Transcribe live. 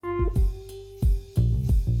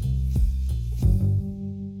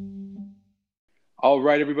All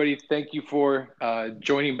right, everybody. Thank you for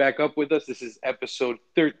joining back up with us. This is episode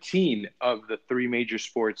 13 of the Three Major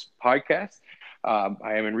Sports podcast. I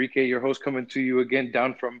am Enrique, your host, coming to you again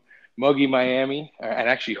down from muggy Miami, and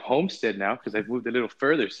actually Homestead now because I've moved a little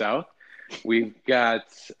further south. We've got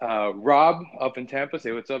Rob up in Tampa.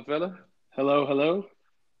 Say what's up, fella. Hello, hello.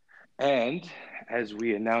 And as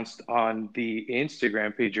we announced on the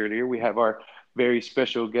Instagram page earlier, we have our very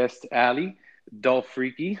special guest, Ali Dolph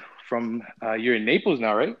Freaky from you're in Naples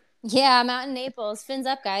now, right? Yeah, I'm out in Naples. Fins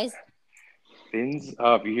up, guys. Fins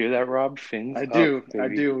up. You hear that, Rob? Fins I up, do. I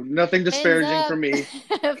baby. do. Nothing Fins disparaging up. for me.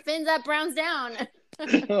 Fins up, Browns down.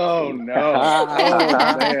 Oh, no.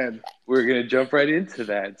 Oh, man. We're going to jump right into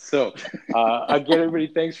that. So, again, everybody,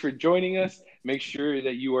 thanks for joining us. Make sure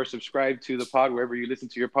that you are subscribed to the pod wherever you listen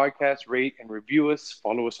to your podcast. Rate and review us.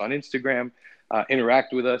 Follow us on Instagram.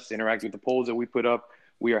 Interact with us. Interact with the polls that we put up.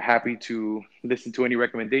 We are happy to listen to any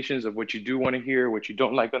recommendations of what you do want to hear, what you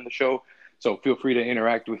don't like on the show. So, feel free to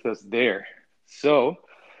interact with us there. So,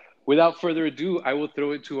 without further ado, I will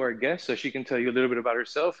throw it to our guest so she can tell you a little bit about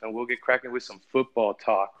herself and we'll get cracking with some football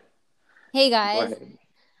talk. Hey, Go guys. ahead.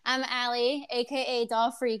 I'm Allie, a.k.a.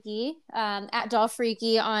 Doll Freaky, at Doll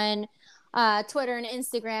Freaky on Twitter and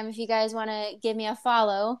Instagram if you guys want to give me a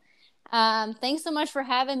follow. Thanks so much for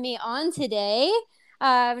having me on today.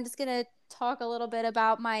 I'm just going to talk a little bit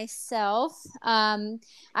about myself. I'm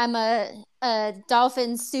a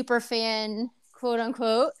Dolphins super fan, quote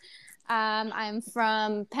unquote. I'm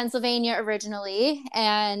from Pennsylvania originally,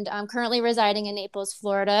 and I'm currently residing in Naples,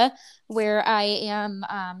 Florida, where I am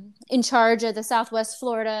in charge of the Southwest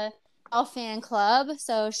Florida Golf Fan Club.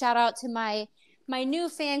 So shout out to my new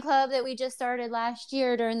fan club that we just started last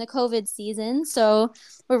year during the COVID season. So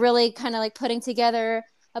we're really kind of like putting together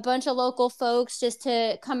a bunch of local folks just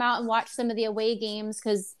to come out and watch some of the away games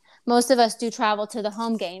because most of us do travel to the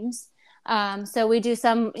home games. So we do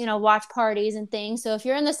some, watch parties and things. So if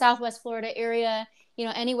you're in the Southwest Florida area,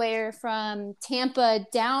 anywhere from Tampa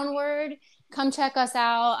downward, come check us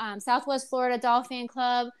out. Southwest Florida Dolphin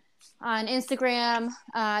Club on Instagram,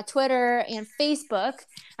 Twitter, and Facebook.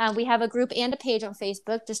 We have a group and a page on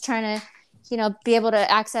Facebook, just trying to, be able to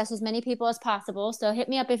access as many people as possible. So hit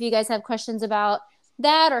me up if you guys have questions about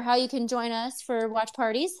that or how you can join us for watch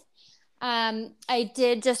parties. I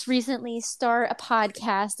did just recently start a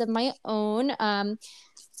podcast of my own.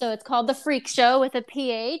 So it's called The Freak Show with a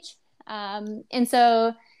PH. And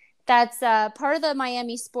so that's part of the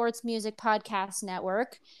Miami Sports Music Podcast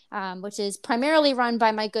Network, which is primarily run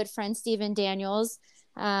by my good friend Steven Daniels.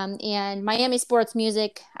 And Miami Sports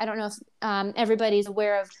Music, I don't know if everybody's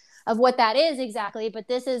aware of what that is exactly, but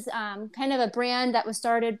this is kind of a brand that was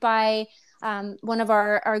started by one of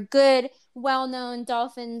our good, well-known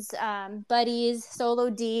Dolphins buddies, Solo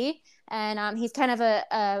D. And he's kind of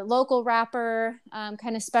a local rapper,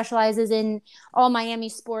 kind of specializes in all Miami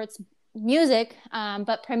sports music,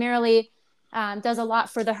 but primarily does a lot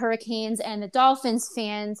for the Hurricanes and the Dolphins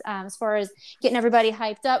fans as far as getting everybody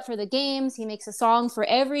hyped up for the games. He makes a song for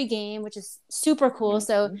every game, which is super cool.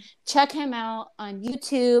 So check him out on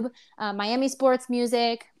YouTube, Miami Sports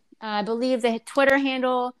Music. I believe the Twitter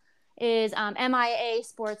handle is MIA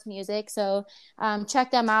Sports Music. So check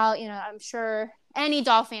them out. I'm sure any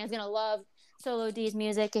Dolphin is going to love Solo D's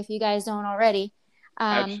music if you guys don't already.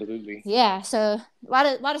 Absolutely. Yeah, so a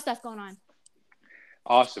lot of stuff going on.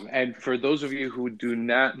 Awesome. And for those of you who do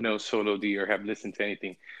not know Solo D or have listened to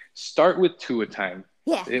anything, start with Two a Time.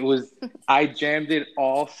 Yeah. I jammed it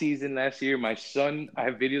all season last year. My son, I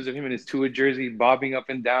have videos of him in his Tua jersey, bobbing up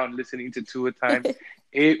and down, listening to Two a Time.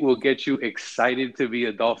 It will get you excited to be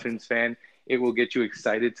a Dolphins fan. It will get you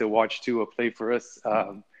excited to watch Tua play for us.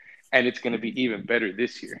 And it's going to be even better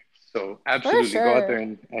this year. So absolutely go out there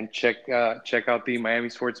and check out the Miami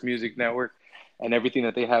Sports Music Network and everything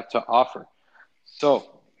that they have to offer.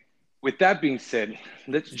 So with that being said,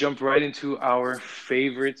 let's jump right into our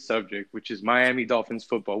favorite subject, which is Miami Dolphins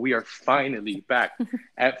football. We are finally back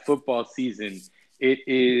at football season.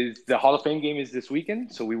 The Hall of Fame game is this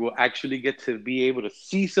weekend, so we will actually get to be able to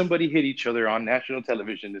see somebody hit each other on national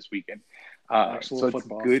television this weekend. So it's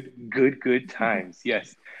football. good times.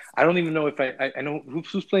 Yes. I don't even know if I know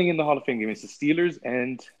who's playing in the Hall of Fame game. It's the Steelers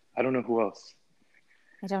and I don't know who else.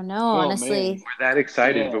 I don't know, honestly. Man. We're that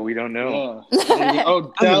excited, but we don't know. Yeah.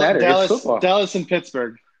 Oh, Doesn't matter. It's football. Dallas and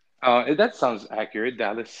Pittsburgh. That sounds accurate.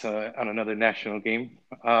 Dallas on another national game.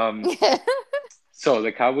 So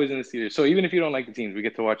the Cowboys and the Steelers. So even if you don't like the teams, we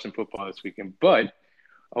get to watch some football this weekend. But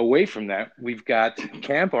away from that, we've got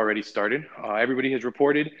camp already started. Everybody has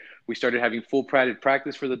reported. We started having full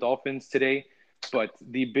practice for the Dolphins today. But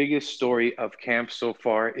the biggest story of camp so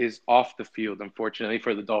far is off the field, unfortunately,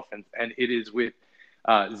 for the Dolphins. And it is with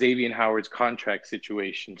Xavier Howard's contract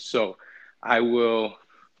situation. So I will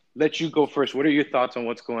let you go first. What are your thoughts on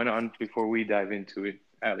what's going on before we dive into it,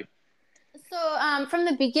 Ali? So from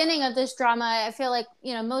the beginning of this drama, I feel like,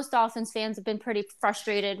 most Dolphins fans have been pretty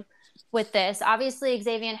frustrated with this. Obviously,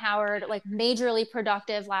 Xavier Howard, like, majorly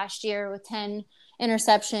productive last year with 10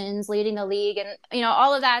 interceptions, leading the league. And,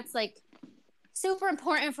 all of that's, like, super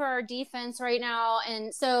important for our defense right now.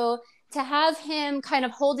 And so to have him kind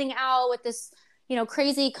of holding out with this,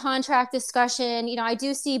 crazy contract discussion, I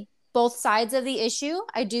do see both sides of the issue.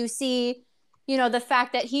 I do see the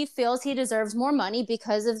fact that he feels he deserves more money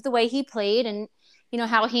because of the way he played and,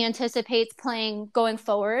 how he anticipates playing going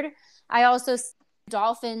forward. I also see the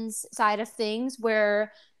Dolphins side of things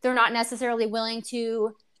where they're not necessarily willing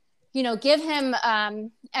to, give him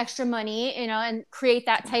extra money, and create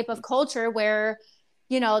that type of culture where,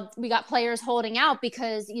 we got players holding out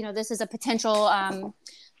because, this is a potential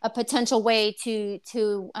way to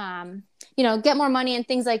get more money and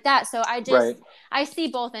things like that. So I see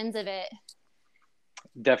both ends of it.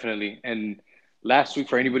 Definitely. And last week,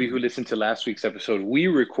 for anybody who listened to last week's episode, we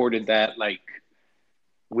recorded that like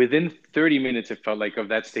within 30 minutes, it felt like, of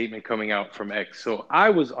that statement coming out from X. So I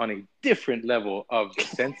was on a different level of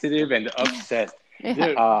sensitive and upset.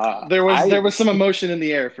 Dude, there was some emotion in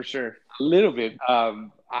the air for sure. A little bit.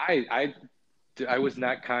 I was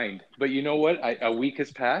not kind, but you know what? A week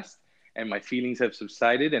has passed and my feelings have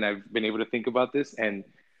subsided, and I've been able to think about this, and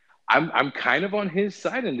I'm kind of on his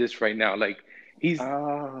side in this right now. Like,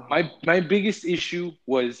 my biggest issue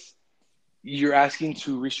was you're asking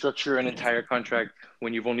to restructure an entire contract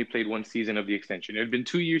when you've only played one season of the extension. It had been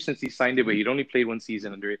 2 years since he signed it, but he'd only played one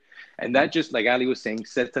season under it. And that, just like Ali was saying,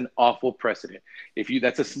 sets an awful precedent.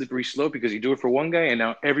 That's a slippery slope, because you do it for one guy and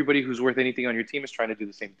now everybody who's worth anything on your team is trying to do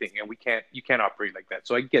the same thing. And you can't operate like that.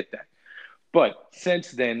 So I get that. But since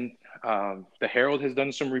then, the Herald has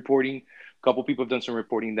done some reporting. A couple people have done some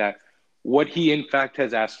reporting that what he in fact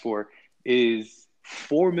has asked for is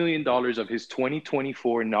 $4 million of his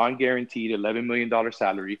 2024 non-guaranteed $11 million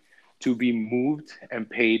salary to be moved and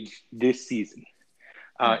paid this season.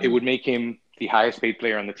 It would make him the highest paid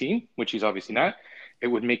player on the team, which he's obviously not. It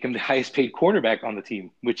would make him the highest paid cornerback on the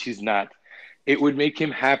team, which he's not. It would make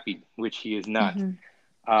him happy, which he is not.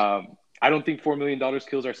 I don't think $4 million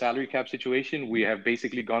kills our salary cap situation. We have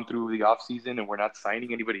basically gone through the offseason and we're not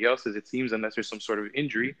signing anybody else, as it seems, unless there's some sort of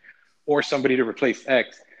injury or somebody to replace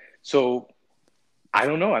X. So I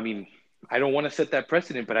don't know. I mean, I don't want to set that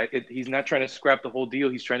precedent, but he's not trying to scrap the whole deal.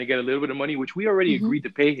 He's trying to get a little bit of money, which we already agreed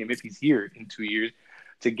to pay him if he's here in 2 years,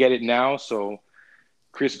 to get it now. So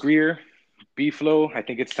Chris Grier, B-Flow, I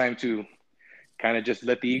think it's time to kind of just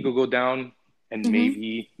let the ego go down and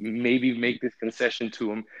maybe make this concession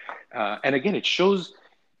to him. And again, it shows,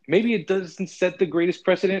 maybe it doesn't set the greatest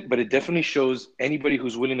precedent, but it definitely shows anybody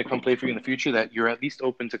who's willing to come play for you in the future that you're at least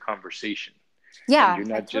open to conversation. Yeah,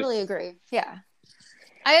 I totally agree. Yeah.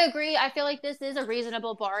 I agree. I feel like this is a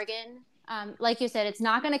reasonable bargain. Like you said, it's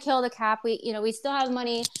not going to kill the cap. We still have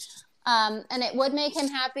money, and it would make him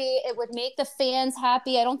happy. It would make the fans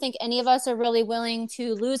happy. I don't think any of us are really willing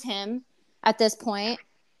to lose him at this point.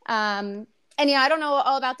 And I don't know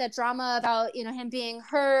all about that drama about him being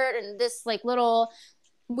hurt and this like little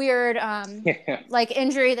weird like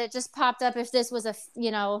injury that just popped up. If this was just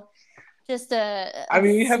a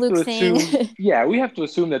we have to thing. assume. We have to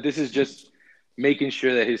assume that this is just making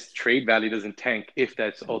sure that his trade value doesn't tank, if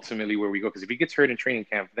that's ultimately where we go. Because if he gets hurt in training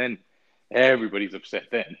camp, then everybody's upset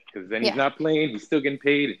then. Because then he's not playing, he's still getting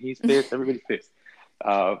paid, and he's pissed, everybody's pissed.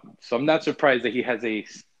 So I'm not surprised that he has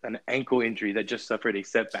an ankle injury that just suffered a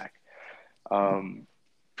setback.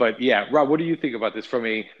 But yeah, Rob, what do you think about this from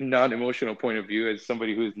a non-emotional point of view as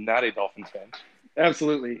somebody who is not a Dolphins fan?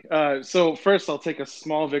 Absolutely. So first, I'll take a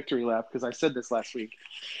small victory lap because I said this last week.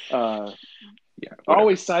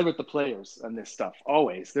 Always side with the players on this stuff.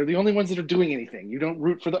 Always. They're the only ones that are doing anything. You don't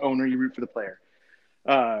root for the owner, you root for the player.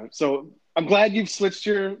 So I'm glad you've switched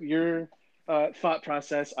your thought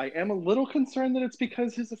process. I am a little concerned that it's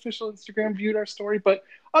because his official Instagram viewed our story, but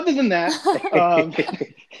other than that,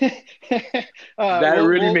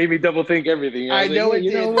 really made me double think everything. I know it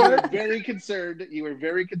did. You were very concerned. You were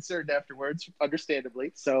very concerned afterwards,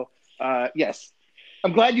 understandably. So, yes,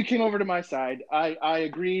 I'm glad you came over to my side. I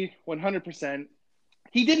agree 100%.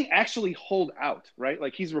 He didn't actually hold out, right?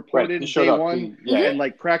 Like he's reported day one and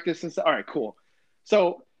like practice and stuff. All right, cool.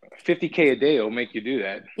 So $50K a day will make you do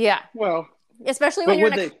that. Yeah. Well, especially when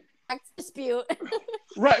you're in a dispute.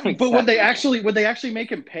 Right. Exactly. But would they actually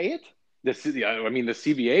make him pay it? I mean, the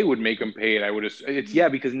CBA would make him pay it. It's yeah,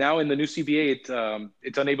 because now in the new CBA,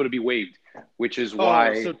 it's unable to be waived, which is Oh,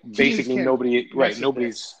 why so teams basically can't mess with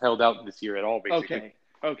nobody's held out this year at all, basically.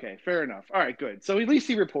 Okay, fair enough. All right, good. So at least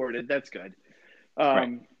he reported. That's good.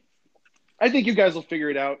 Right. I think you guys will figure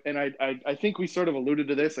it out, and I think we sort of alluded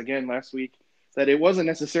to this again last week, that it wasn't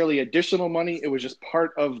necessarily additional money. It was just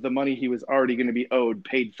part of the money he was already going to be owed,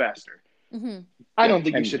 paid faster. Mm-hmm. I don't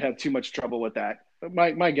think you should have too much trouble with that.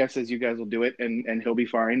 My guess is you guys will do it, and he'll be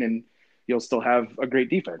fine, and you'll still have a great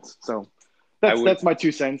defense. So that's my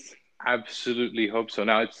 2 cents. Absolutely hope so.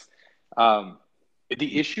 Now it's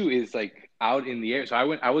the issue is like out in the air. So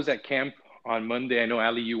I was at camp on Monday. I know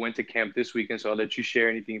Ali, you went to camp this weekend, so I'll let you share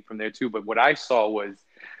anything from there too. But what I saw was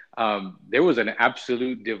there was an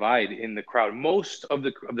absolute divide in the crowd. Most of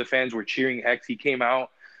the fans were cheering X. He came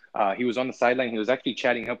out. He was on the sideline. He was actually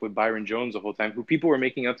chatting up with Byron Jones the whole time, who people were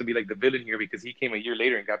making out to be like the villain here because he came a year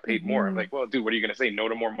later and got paid more. I'm like, well, dude, what are you going to say? No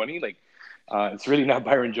to more money? Like, it's really not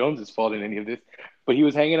Byron Jones' fault in any of this. But he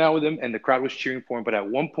was hanging out with him, and the crowd was cheering for him. But at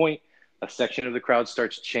one point, a section of the crowd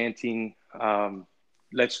starts chanting,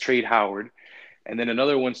 let's trade Howard. And then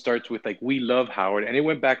another one starts with like, we love Howard. And it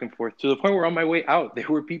went back and forth to the point where on my way out, there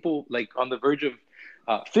were people like on the verge of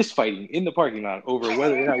fist fighting in the parking lot over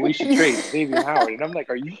whether or not we should trade Xavier Howard. And I'm like,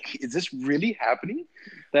 is this really happening?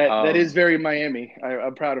 That is very Miami.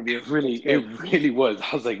 I'm proud of you. It really was.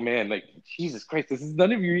 I was like, man, like, Jesus Christ, it's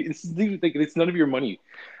none of your money.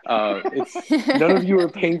 It's none of you are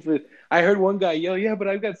paying for it. I heard one guy yell, yeah, but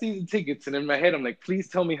I've got season tickets. And in my head, I'm like, please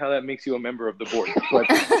tell me how that makes you a member of the board. But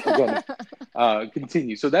again,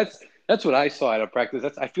 continue. So that's what I saw at a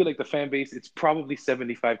practice. I feel like the fan base, it's probably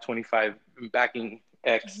 75-25 backing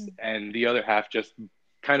X, and the other half just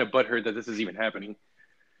kind of butthurt that this is even happening.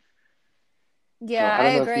 Yeah, so I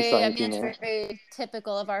agree. I mean, it's very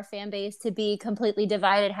typical of our fan base to be completely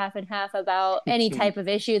divided half and half about any type of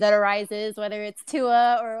issue that arises, whether it's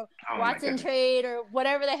Tua or Watson trade or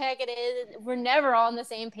whatever the heck it is. We're never all on the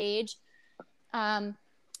same page. But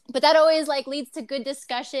that always like leads to good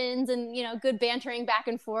discussions and, good bantering back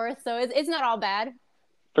and forth. So it's not all bad.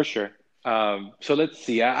 For sure. So let's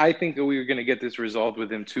see. I think that we're going to get this resolved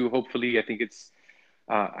with him too. Hopefully, I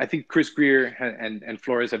think Chris Grier and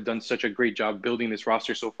Flores have done such a great job building this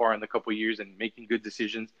roster so far in the couple of years and making good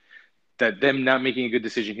decisions that them not making a good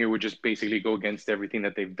decision here would just basically go against everything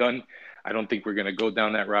that they've done. I don't think we're going to go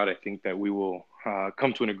down that route. I think that we will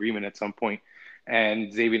come to an agreement at some point,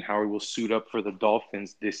 and Xavier Howard will suit up for the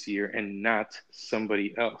Dolphins this year and not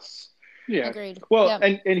somebody else. Yeah. Agreed. Well,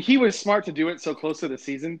 yep. and he was smart to do it so close to the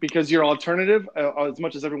season because your alternative, as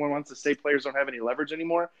much as everyone wants to say players don't have any leverage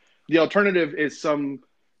anymore, the alternative is some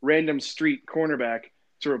random street cornerback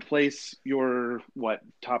to replace your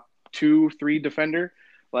top 2-3 defender.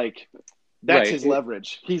 Like that's his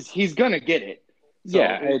leverage. He's gonna get it. So,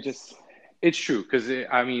 yeah, it's true because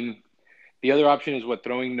I mean, the other option is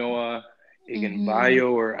throwing Noah Igbenogany,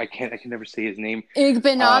 or I can never say his name.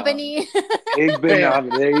 Igbenogany.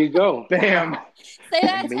 Igbenogany. There you go. Bam. Say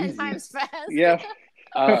that 10 times fast. Yeah.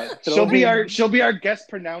 She'll be our guest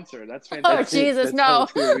pronouncer. That's fantastic. Oh Jesus, no.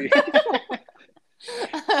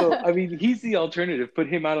 So I mean, he's the alternative. Put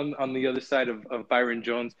him out on the other side of Byron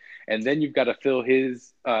Jones, and then you've got to fill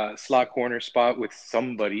his slot corner spot with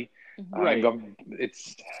somebody. Right.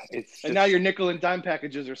 It's and now your nickel and dime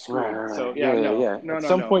packages are screwed. Right. So no. At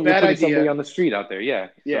some point, you're putting somebody on the street out there. Yeah.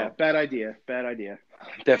 Yeah. So, bad idea.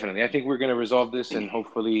 Definitely. I think we're going to resolve this, and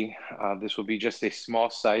hopefully this will be just a small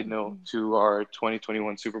side note to our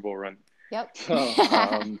 2021 Super Bowl run. Yep.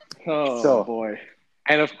 So boy.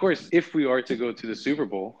 And of course, if we are to go to the Super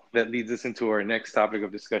Bowl, that leads us into our next topic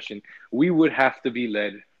of discussion. We would have to be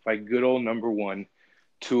led by good old number one,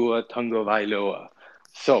 Tua Tagovailoa.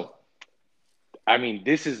 So, I mean,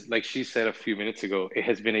 this is, like she said a few minutes ago, it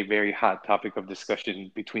has been a very hot topic of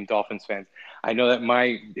discussion between Dolphins fans. I know that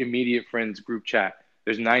my immediate friends group chat,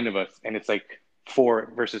 there's 9 of us, and it's like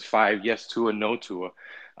 4 versus 5, yes Tua, no Tua.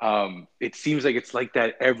 It seems like it's like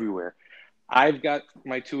that everywhere. I've got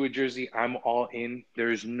my Tua jersey. I'm all in.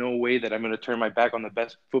 There is no way that I'm going to turn my back on the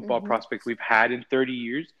best football prospect we've had in 30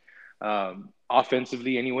 years,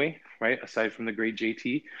 offensively anyway, right, aside from the great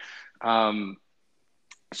JT.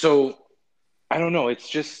 So I don't know. It's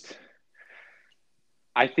just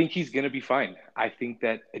I think he's going to be fine. I think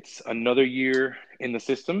that it's another year in the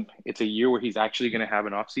system. It's a year where he's actually going to have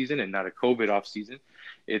an offseason and not a COVID offseason.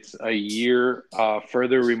 It's a year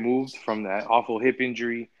further removed from that awful hip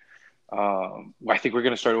injury. I think we're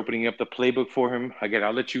going to start opening up the playbook for him. Again,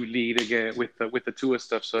 I'll let you lead again with the Tua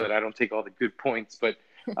stuff so that I don't take all the good points. But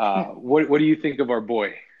what do you think of our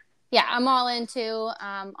boy? Yeah, I'm all into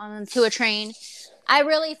on the Tua train. I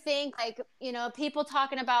really think, like, people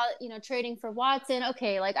talking about, trading for Watson.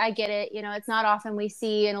 Okay, like, I get it. It's not often we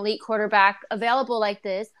see an elite quarterback available like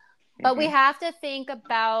this. But we Mm-hmm. have to think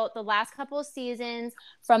about the last couple of seasons,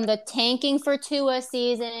 from the tanking for Tua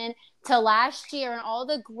season to last year, and all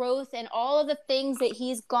the growth and all of the things that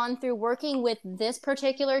he's gone through working with this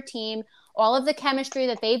particular team, all of the chemistry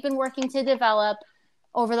that they've been working to develop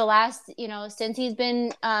over the last, since he's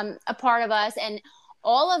been a part of us. And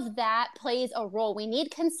all of that plays a role. We need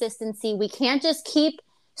consistency. We can't just keep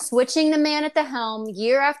switching the man at the helm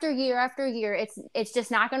year after year after year. It's just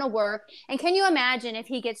not going to work. And can you imagine if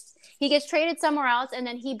he gets traded somewhere else, and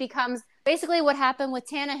then he becomes basically what happened with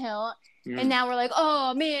Tannehill, and now we're like,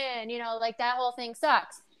 oh man, like, that whole thing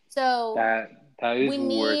sucks. So that is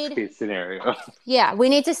worst case scenario. Yeah, we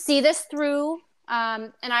need to see this through.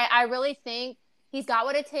 And I really think he's got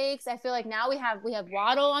what it takes. I feel like now we have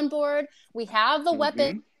Waddle on board. We have the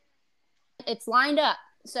weapon. It's lined up.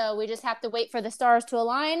 So we just have to wait for the stars to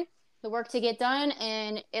align, the work to get done,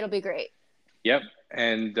 and it'll be great. Yep.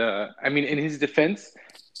 And I mean, in his defense,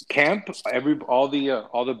 camp, all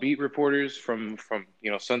the beat reporters from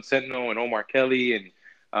Sun Sentinel and Omar Kelly and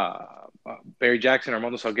Barry Jackson,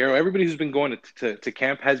 Armando Salguero, everybody who's been going to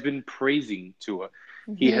camp has been praising Tua.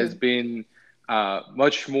 He has been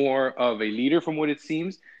much more of a leader from what it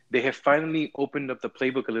seems. They have finally opened up the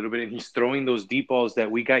playbook a little bit, and he's throwing those deep balls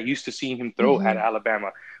that we got used to seeing him throw at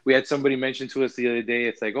Alabama. We had somebody mention to us the other day,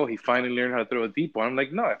 it's like, oh, he finally learned how to throw a deep ball. I'm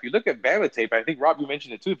like, no, if you look at Bama tape, I think, Rob, you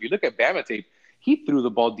mentioned it too. If you look at Bama tape, he threw the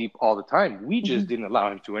ball deep all the time. We just didn't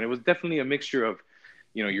allow him to. And it was definitely a mixture of,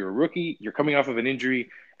 you're a rookie, you're coming off of an injury,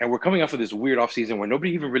 and we're coming off of this weird offseason where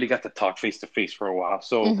nobody even really got to talk face-to-face for a while.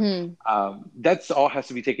 So that's all has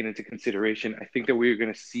to be taken into consideration. I think that we're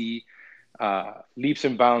going to see leaps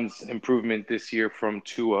and bounds improvement this year from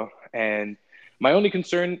Tua. And my only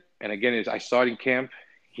concern, and again, is I saw it in camp,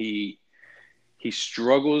 he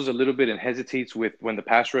struggles a little bit and hesitates with when the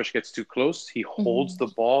pass rush gets too close. He holds the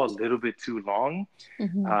ball a little bit too long.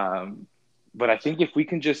 But I think if we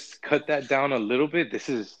can just cut that down a little bit,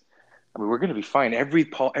 we're going to be fine. Every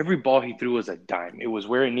ball he threw was a dime. It was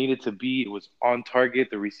where it needed to be. It was on target.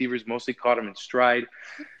 The receivers mostly caught him in stride.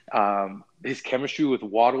 His chemistry with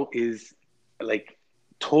Waddle is like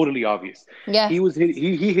totally obvious. Yeah.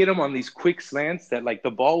 He hit him on these quick slants that, like,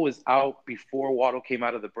 the ball was out before Waddle came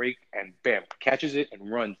out of the break, and bam, catches it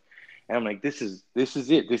and runs. And I'm like, this is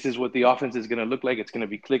it. This is what the offense is going to look like. It's going to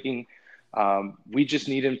be clicking. We just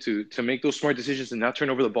need him to make those smart decisions and not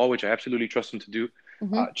turn over the ball, which I absolutely trust him to do.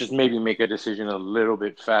 Just maybe make a decision a little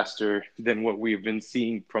bit faster than what we've been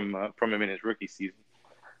seeing from him in his rookie season.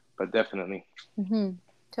 But definitely.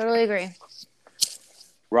 Totally agree.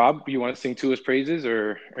 Rob, you want to sing Tua's praises,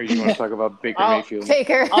 or you want to talk about Baker Mayfield?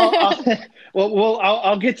 Baker.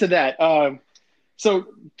 I'll get to that. So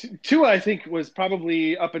Tua, I think, was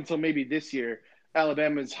probably, up until maybe this year,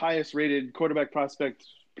 Alabama's highest rated quarterback prospect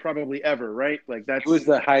probably ever, right? Like, he was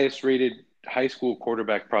the highest rated high school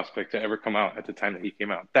quarterback prospect to ever come out at the time that he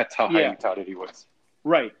came out. That's how highly touted he was.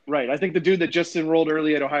 Right. I think the dude that just enrolled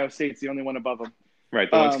early at Ohio State's the only one above him. Right,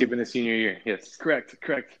 the one skipping his senior year. Yes. Correct.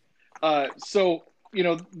 So,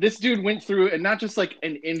 this dude went through, and not just like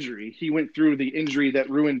an injury, he went through the injury that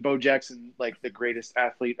ruined Bo Jackson, like the greatest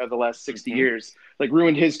athlete of the last 60 years, like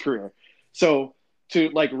ruined his career. So to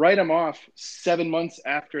like write him off 7 months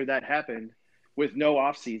after that happened with no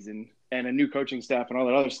offseason and a new coaching staff and all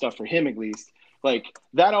that other stuff, for him at least, like,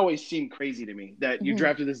 that always seemed crazy to me, that you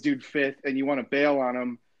drafted this dude 5th and you want to bail on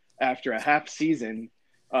him after a half season.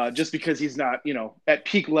 Just because he's not, at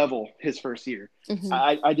peak level his first year.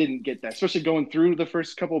 I didn't get that, especially going through the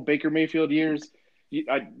first couple of Baker Mayfield years.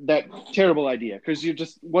 That terrible idea, because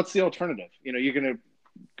what's the alternative? You're going to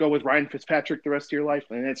go with Ryan Fitzpatrick the rest of your life,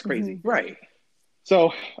 and that's crazy. Right.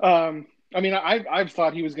 So, I've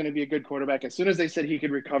thought he was going to be a good quarterback. As soon as they said he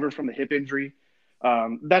could recover from the hip injury,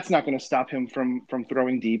 that's not going to stop him from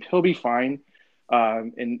throwing deep. He'll be fine.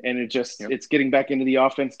 And it's getting back into the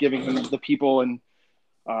offense, giving him the people and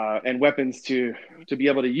weapons to be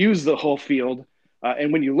able to use the whole field.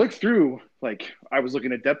 And when you look through, like, I was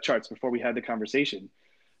looking at depth charts before we had the conversation.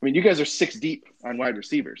 I mean, you guys are 6 deep on wide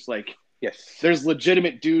receivers. Like, yes, there's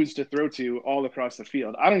legitimate dudes to throw to all across the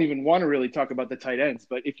field. I don't even want to really talk about the tight ends,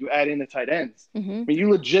 but if you add in the tight ends, I mean,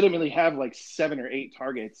 you legitimately have like 7 or 8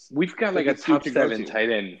 targets. We've got like a top 7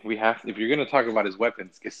 tight end. We have, if you're going to talk about his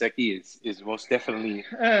weapons, Gesicki is most definitely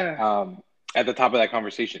at the top of that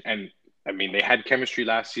conversation. And I mean, they had chemistry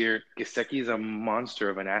last year. Gesicki is a monster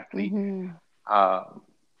of an athlete.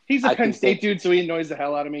 He's a I Penn think State that, dude, so he annoys the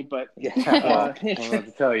hell out of me. But yeah, well, I don't know what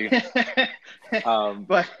to tell you.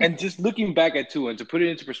 but And just looking back at Tua, and to put it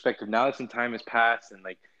into perspective, now that some time has passed and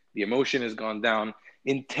like the emotion has gone down,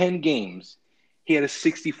 in 10 games, he had a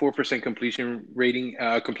 64%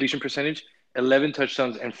 completion percentage, 11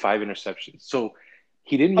 touchdowns, and 5 interceptions. So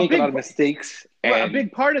he didn't a make a lot big of mistakes. a And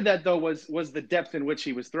big part of that though was the depth in which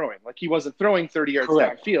he was throwing. Like he wasn't throwing 30 yards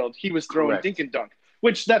correct, downfield; he was throwing dink correct, and dunk,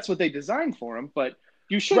 which that's what they designed for him. But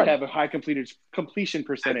you should right. have a high completion That's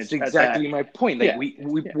percentage at that. exactly my point. Like Yeah, we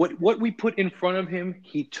yeah, what we put in front of him,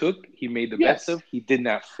 he took, he made the best yes, of, he did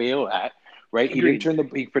not fail at, right? agreed.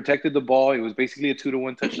 He protected the ball. It was basically a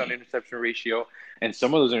 2-to-1 touchdown interception ratio. And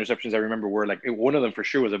some of those interceptions I remember were like, one of them for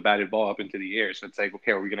sure was a batted ball up into the air. So it's like,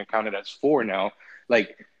 okay, are we going to count it as 4 now?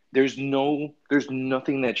 Like there's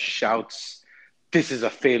nothing that shouts, this is a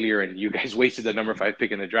failure and you guys wasted the number 5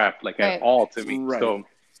 pick in the draft, like at Right. all to me. Right. So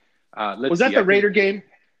let's Was that see. the Raider game?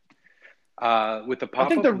 With the I pop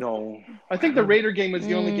think up? the No. I think the Raider game was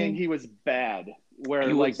the only game he was bad, where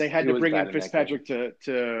they had to bring in Fitzpatrick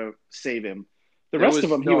to save him. The rest of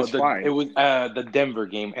them, he was fine. It was the Denver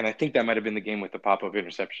game, and I think that might have been the game with the pop-up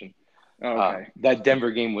interception. Okay. That Denver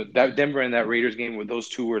and that Raiders game, with those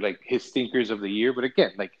two were like his stinkers of the year. But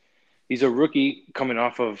again, like he's a rookie coming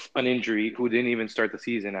off of an injury who didn't even start the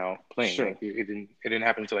season out playing. Sure. Like, it didn't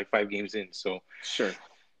happen until like 5 games in. So Sure.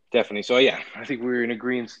 definitely. So yeah, I think we're in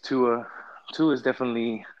agreement. Tua is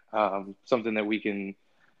definitely something that we can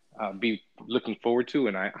be looking forward to,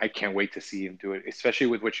 and I can't wait to see him do it, especially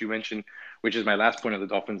with what you mentioned, which is my last point of the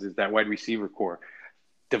Dolphins, is that wide receiver core.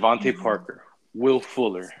 Devontae Parker, Will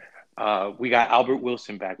Fuller, we got Albert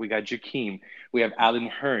Wilson back, we got Jakeem, we have Allen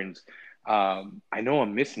Hurns. I know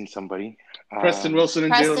I'm missing somebody. Preston Wilson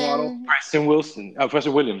and Jalen Waddle. Preston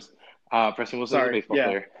Williams. Preston Wilson is a baseball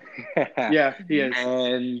player. Yeah, he is.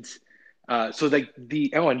 And so like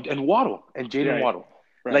and Waddle and Jaden Waddle.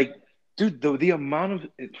 Right. Like, dude, the amount of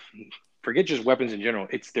forget just weapons in general,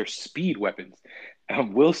 it's their speed weapons.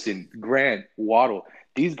 Wilson, Grant, Waddle.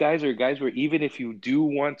 These guys are guys where even if you do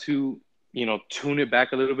want to, tune it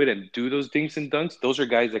back a little bit and do those dinks and dunks, those are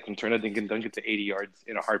guys that can turn a dink and dunk into 80 yards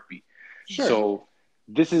in a heartbeat. Sure. So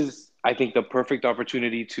this is, I think, the perfect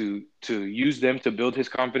opportunity to use them to build his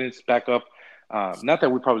confidence back up. Not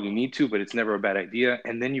that we probably need to, but it's never a bad idea.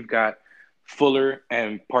 And then you've got Fuller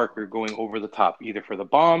and Parker going over the top, either for the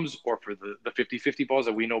bombs or for the 50-50 balls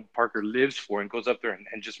that we know Parker lives for and goes up there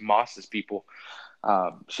and just mosses people.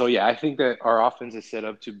 So, yeah, I think that our offense is set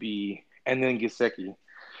up to be – and then Gesicki.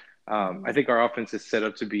 I think our offense is set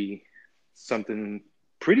up to be something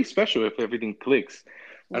pretty special if everything clicks.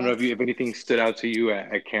 I don't know if anything stood out to you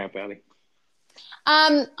at camp, Allie.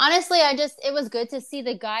 Honestly, it was good to see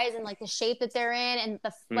the guys and like the shape that they're in, and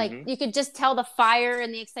like you could just tell the fire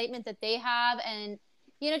and the excitement that they have, and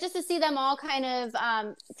just to see them all kind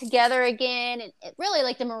of together again. It really,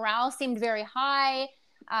 like, the morale seemed very high.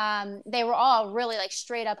 They were all really like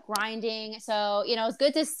straight up grinding, so it's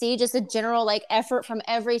good to see just a general like effort from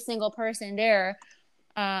every single person there.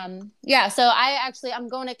 So I'm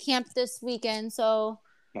going to camp this weekend, so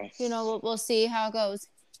nice. We'll see how it goes.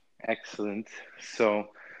 Excellent. So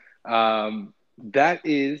that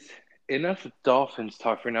is enough Dolphins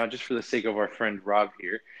talk for now, just for the sake of our friend Rob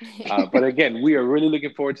here. But again, we are really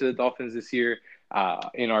looking forward to the Dolphins this year.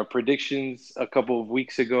 In our predictions a couple of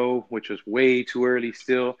weeks ago, which was way too early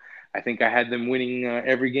still, I think I had them winning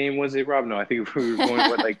every game. Was it, Rob? No, I think we were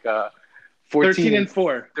going with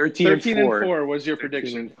 13-4. 13-4 was your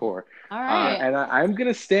prediction. 13-4. All right. And I'm going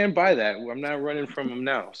to stand by that. I'm not running from them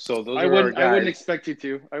now. So those I wouldn't expect you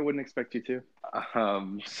to.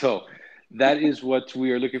 So that is what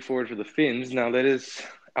we are looking forward for the Fins. Now I'm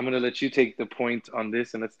going to let you take the point on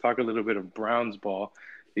this, and let's talk a little bit of Browns ball,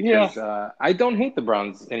 because I don't hate the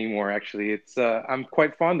Browns anymore. Actually, I'm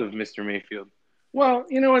quite fond of Mr. Mayfield. Well,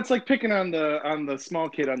 it's like picking on the small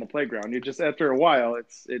kid on the playground. You just, after a while,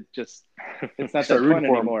 it's not that fun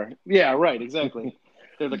anymore. Yeah, right, exactly.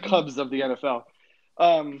 They're the Cubs of the NFL.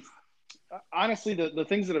 Honestly, the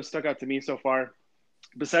things that have stuck out to me so far,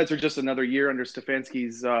 besides for just another year under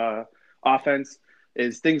Stefanski's offense,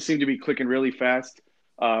 is things seem to be clicking really fast.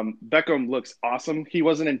 Beckham looks awesome. He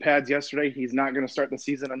wasn't in pads yesterday. He's not going to start the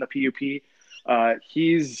season on the PUP.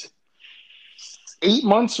 He's 8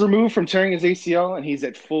 months removed from tearing his ACL, and he's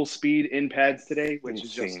at full speed in pads today, which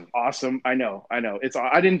is just awesome. I know.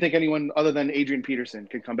 I didn't think anyone other than Adrian Peterson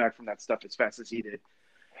could come back from that stuff as fast as he did.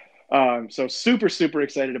 So super, super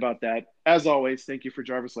excited about that. As always, thank you for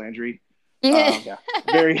Jarvis Landry.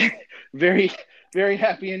 Very, very, very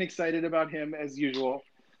happy and excited about him as usual.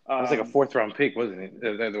 It was like a 4th-round pick, wasn't it?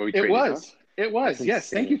 It was. That's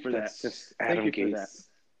yes. insane. Thank you for That's that. just Adam Gase.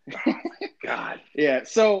 God. Yeah.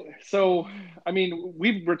 So I mean,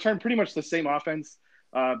 we've returned pretty much the same offense.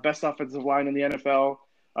 Best offensive line in the NFL.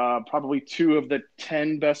 Probably 2 of the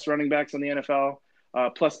 10 best running backs in the NFL.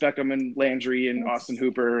 Plus Beckham and Landry and Austin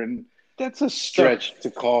Hooper and That's a stretch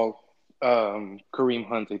to call Kareem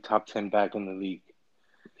Hunt a top 10 back in the league.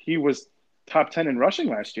 he was top 10 in rushing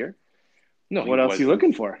last year. No, What he else are you wasn't.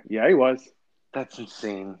 looking for? Yeah, he was. That's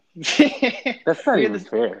insane. we That's not even had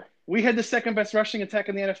fair. the second best rushing attack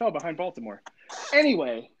in the NFL behind Baltimore.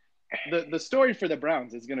 Anyway, the story for the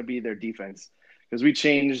Browns is going to be their defense because we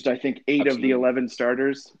changed, I think, 8 of the 11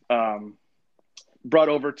 starters. Brought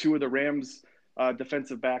over 2 of the Rams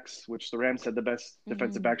defensive backs, which the Rams had the best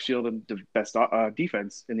defensive back shield and the best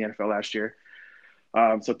defense in the NFL last year.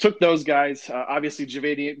 So took those guys. Obviously,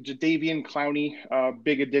 Jadeveon Clowney,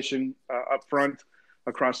 big addition up front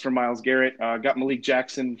across from Myles Garrett. Got Malik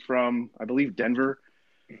Jackson from, I believe, Denver.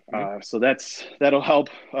 So that'll help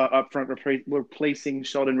up front, replacing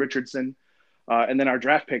Sheldon Richardson. And then our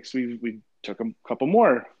draft picks, we took a couple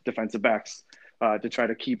more defensive backs to try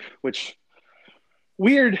to keep, which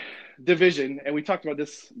weird division. And we talked about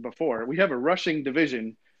this before. We have a rushing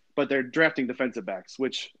division, but they're drafting defensive backs,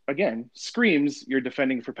 which again screams you're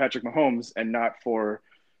defending for Patrick Mahomes and not for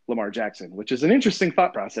Lamar Jackson, which is an interesting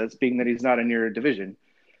thought process, being that he's not in your division.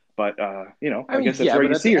 But I guess that's where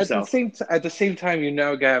you see yourself. At the same time, you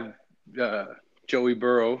now have Joey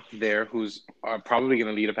Burrow there, who's probably going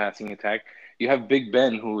to lead a passing attack. You have Big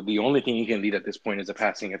Ben, who the only thing he can lead at this point is a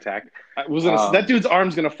passing attack. That dude's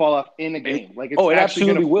arm's going to fall off in a game. Like it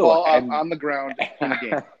absolutely will fall off on the ground in a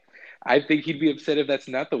game. I think he'd be upset if that's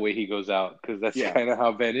not the way he goes out, because that's kind of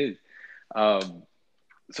how Ben is.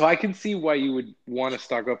 So I can see why you would want to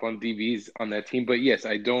stock up on DBs on that team. But yes,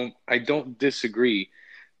 I don't disagree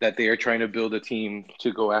that they are trying to build a team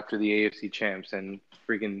to go after the AFC champs and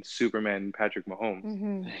freaking Superman Patrick Mahomes.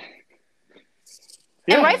 Mm-hmm.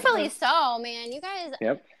 And rightfully so, man. You guys,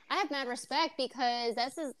 I have mad respect because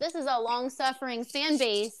this is a long-suffering fan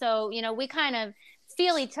base. So, we kind of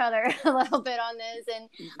feel each other a little bit on this. And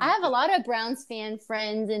I have a lot of Browns fan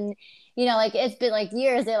friends, and, it's been like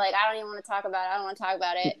years. They're like, I don't even want to talk about it. I don't want to talk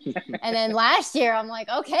about it. And then last year, I'm like,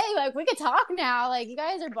 okay, like we could talk now. Like you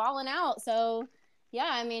guys are balling out. So yeah,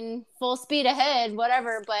 I mean, full speed ahead,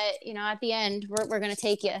 whatever. But, at the end, we're going to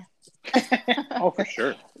take you. Oh, for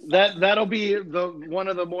sure. That'll be one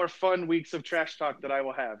of the more fun weeks of trash talk that I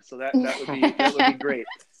will have. So that would be great.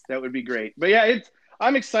 That would be great. But yeah,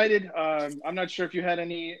 I'm excited. I'm not sure if you had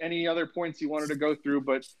any other points you wanted to go through,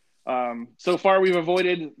 but so far we've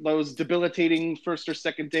avoided those debilitating first or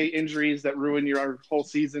second day injuries that ruin your whole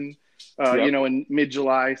season, in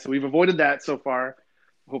mid-July. So we've avoided that so far.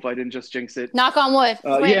 Hope I didn't just jinx it. Knock on wood.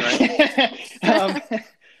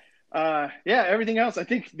 Everything else. I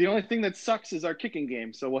think the only thing that sucks is our kicking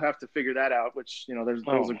game. So we'll have to figure that out, which,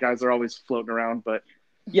 those guys are always floating around, but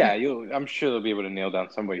yeah, I'm sure they'll be able to nail down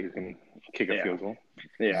somebody who can kick a field goal.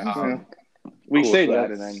 Yeah. We say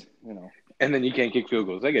that and then, and then you can't kick field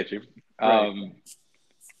goals. I get you. Right.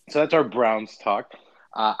 So that's our Browns talk.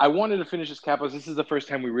 I wanted to finish this, Capos. This is the first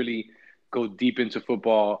time we really go deep into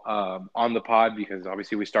football on the pod, because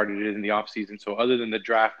obviously we started it in the offseason. So other than the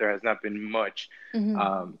draft, there has not been much.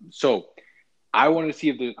 Mm-hmm. So I wanted to see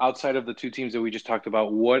if outside of the 2 teams that we just talked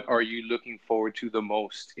about, what are you looking forward to the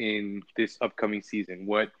most in this upcoming season?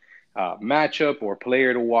 What matchup or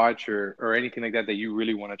player to watch or anything like that you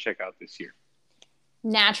really want to check out this year?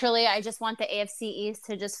 Naturally, I just want the AFC East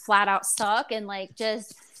to just flat out suck and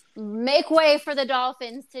just make way for the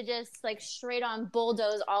Dolphins to just straight on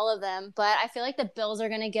bulldoze all of them. But I feel like the Bills are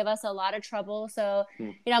going to give us a lot of trouble. So,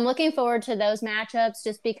 I'm looking forward to those matchups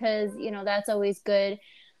just because, that's always good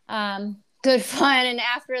fun. And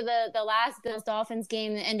after the last Bills Dolphins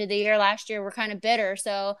game, the end of the year last year, we're kind of bitter.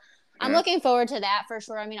 So I'm looking forward to that for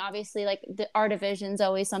sure. I mean, obviously our division's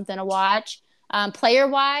always something to watch. Player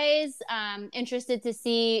wise, interested to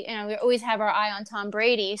see, we always have our eye on Tom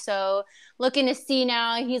Brady. So looking to see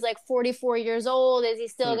now, he's 44 years old. Is he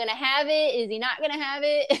still going to have it? Is he not going to have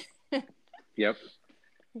it? Yep.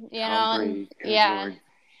 Brady, yeah.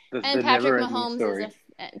 And Patrick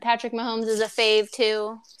Mahomes is a fave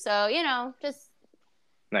too. So, just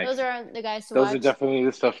nice. Those are the guys to watch. Those are definitely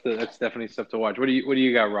the stuff that's definitely stuff to watch. What do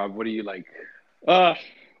you got, Rob? What do you like?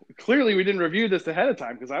 Clearly we didn't review this ahead of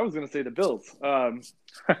time because I was going to say the Bills.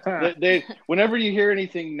 Whenever you hear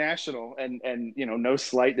anything national, and no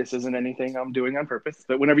slight, this isn't anything I'm doing on purpose,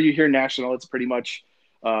 but whenever you hear national, it's pretty much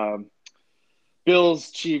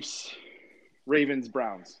Bills, Chiefs, Ravens,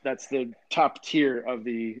 Browns. That's the top tier of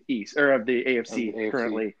the East or of the AFC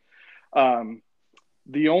currently.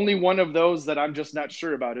 The only one of those that I'm just not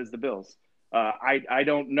sure about is the Bills. I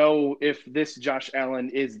don't know if this Josh Allen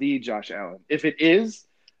is the Josh Allen. If it is,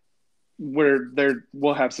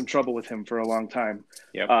 we'll have some trouble with him for a long time.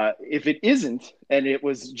 Yep. If it isn't, and it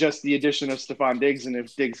was just the addition of Stephon Diggs, and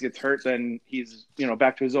if Diggs gets hurt, then he's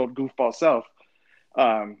back to his old goofball self.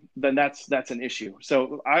 Then that's an issue.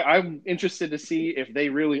 So I'm interested to see if they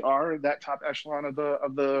really are that top echelon of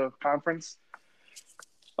the conference.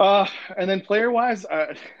 And then player-wise,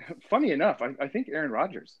 funny enough, I think Aaron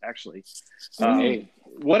Rodgers actually.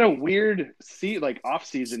 What a weird off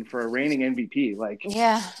season for a reigning MVP. Like,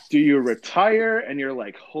 Yeah. do you retire and you're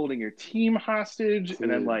like holding your team hostage,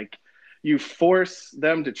 and then like you force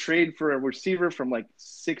them to trade for a receiver from like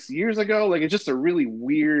 6 years ago? Like, it's just a really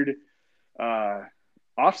weird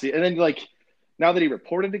offseason. And then like now that he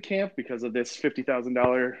reported to camp because of this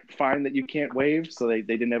 $50,000 fine that you can't waive, so they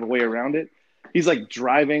didn't have a way around it. He's like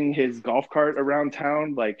driving his golf cart around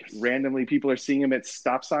town. Like randomly, people are seeing him at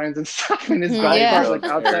stop signs and stuff in his golf cart, like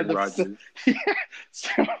outside the. Yeah.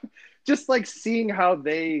 So just like seeing how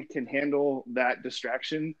they can handle that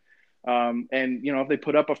distraction, and if they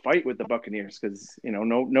put up a fight with the Buccaneers, because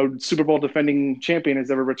no Super Bowl defending champion has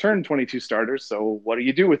ever returned 22 starters. So what do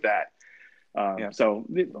you do with that? So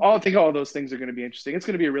I think all of those things are going to be interesting. It's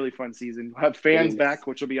going to be a really fun season. We'll have fans back,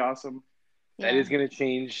 which will be awesome. That is going to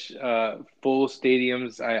change full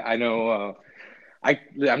stadiums. I know.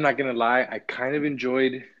 I'm not going to lie. I kind of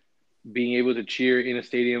enjoyed being able to cheer in a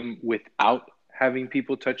stadium without having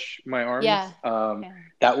people touch my arms.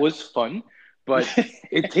 That was fun, but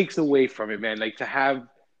it takes away from it, man. Like to have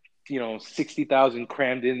 60,000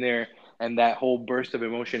 crammed in there and that whole burst of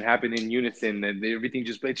emotion happen in unison, and everything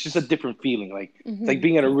it's just a different feeling. Like it's like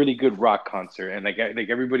being at a really good rock concert, and like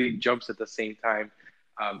everybody jumps at the same time.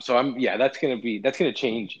 So that's gonna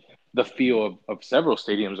change the feel of several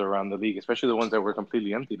stadiums around the league, especially the ones that were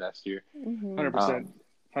completely empty last year. 100%.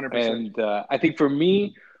 And I think for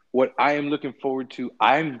me, what I am looking forward to,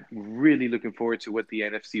 I'm really looking forward to what the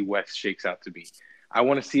NFC West shakes out to be. I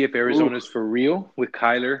want to see if Arizona's for real with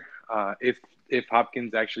Kyler, if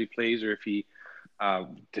Hopkins actually plays, or if he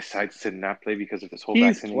decides to not play because of this whole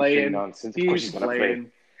vaccination nonsense. Of course he's going to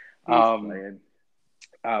play.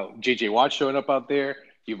 JJ Watt showing up out there.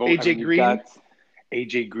 You've got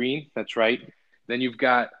AJ Green. That's right. Then you've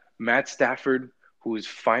got Matt Stafford, who is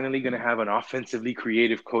finally going to have an offensively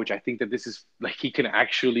creative coach. I think that this is like he can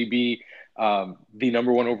actually be the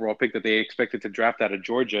number one overall pick that they expected to draft out of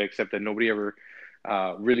Georgia, except that nobody ever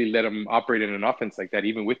really let him operate in an offense like that,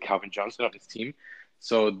 even with Calvin Johnson on his team.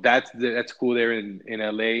 So that's cool there in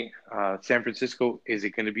LA. San Francisco, is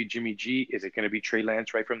it going to be Jimmy G? Is it going to be Trey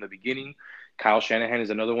Lance right from the beginning? Kyle Shanahan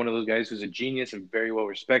is another one of those guys who's a genius and very well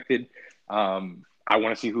respected. I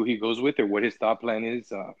want to see who he goes with or what his thought plan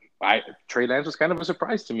is. Trey Lance was kind of a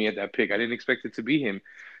surprise to me at that pick. I didn't expect it to be him.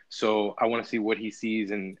 So I want to see what he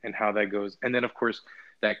sees and how that goes. And then, of course,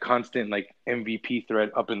 that constant like MVP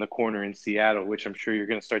threat up in the corner in Seattle, which I'm sure you're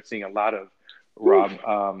going to start seeing a lot of, Rob.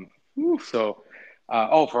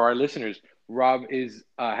 For our listeners, Rob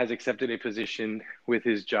has accepted a position with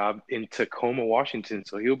his job in Tacoma, Washington.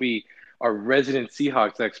 So he'll be our resident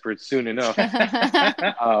Seahawks expert soon enough.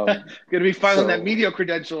 Going to be filing that media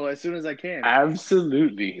credential as soon as I can.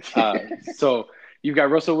 Absolutely. So you've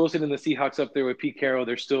got Russell Wilson and the Seahawks up there with Pete Carroll.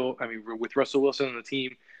 They're still, with Russell Wilson on the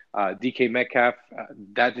team, DK Metcalf,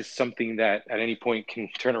 that is something that at any point can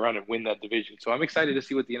turn around and win that division. So I'm excited to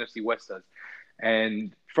see what the NFC West does.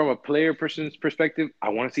 And from a person's perspective, I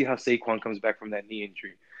want to see how Saquon comes back from that knee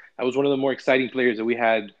injury. That was one of the more exciting players that we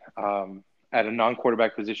had at a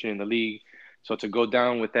non-quarterback position in the league. So to go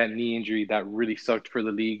down with that knee injury, that really sucked for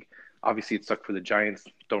the league. Obviously, it sucked for the Giants.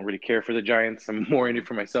 Don't really care for the Giants. I'm more in it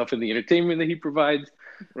for myself and the entertainment that he provides.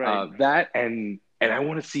 Right. That and I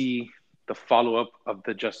want to see the follow-up of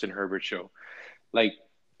the Justin Herbert show. Like,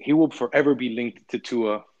 he will forever be linked to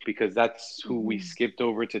Tua because that's who we skipped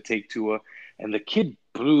over to take Tua. And the kid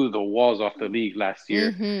blew the walls off the league last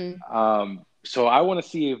year. So I want to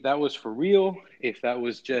see if that was for real, if that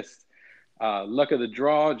was just luck of the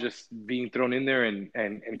draw, just being thrown in there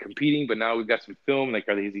and competing. But now we've got some film. Like,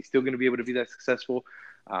 is he still going to be able to be that successful?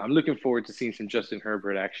 I'm looking forward to seeing some Justin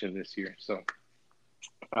Herbert action this year. So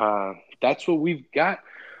that's what we've got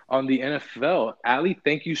on the NFL. Ali,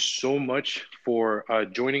 thank you so much for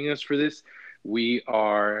joining us for this. We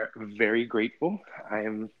are very grateful. I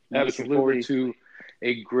am looking forward to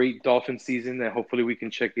a great Dolphin season that hopefully we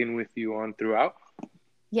can check in with you on throughout.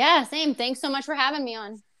 Yeah, same. Thanks so much for having me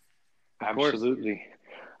on. Absolutely.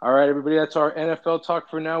 All right, everybody, that's our NFL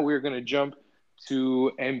talk for now. We're going to jump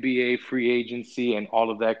to NBA free agency and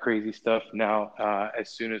all of that crazy stuff now as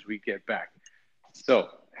soon as we get back. So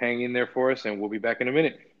hang in there for us, and we'll be back in a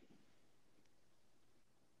minute.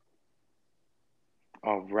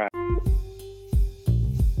 All right.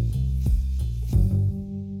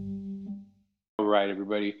 All right,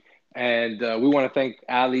 everybody. And we want to thank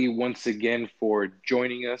Ali once again for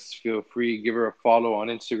joining us. Feel free to give her a follow on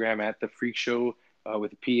Instagram at The Freak Show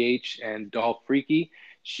with a PH and Dolph Freaky.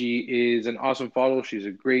 She is an awesome follow. She's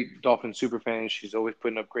a great Dolphin super fan. She's always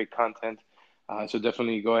putting up great content. So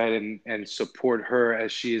definitely go ahead and support her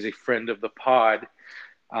as she is a friend of the pod.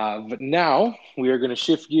 But now we are going to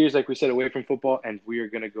shift gears, like we said, away from football, and we are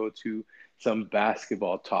going to go to some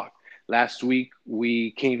basketball talk. Last week,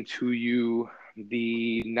 we came to you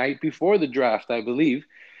the night before the draft, I believe,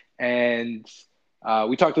 and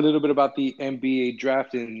we talked a little bit about the NBA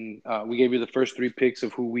draft, and we gave you the first three picks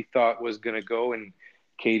of who we thought was going to go, and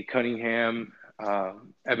Cade Cunningham,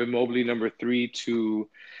 Evan Mobley, number 3 to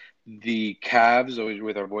the Cavs, always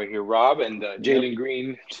with our boy here, Rob, and Jalen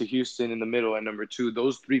Green to Houston in the middle at number 2.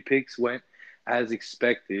 Those 3 picks went as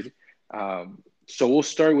expected. So we'll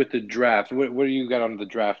start with the draft. What do you got on the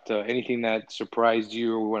draft? Anything that surprised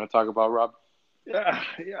you or we want to talk about, Rob?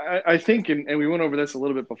 I think, and we went over this a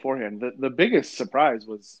little bit beforehand, the biggest surprise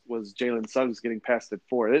was Jalen Suggs getting past at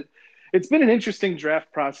 4. It's been an interesting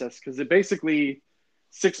draft process because it basically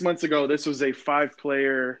 6 months ago, this was a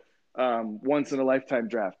 5-player once in a lifetime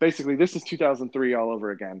draft. Basically, this is 2003 all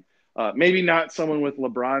over again. Maybe not someone with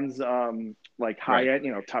LeBron's like high end,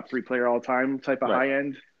 top 3 player all time type of high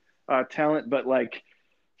end talent, but like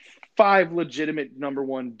 5 legitimate number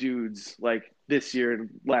 1 dudes like this year,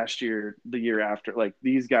 last year, the year after. Like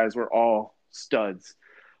these guys were all studs.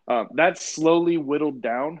 That's slowly whittled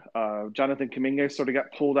down. Jonathan Kuminga sort of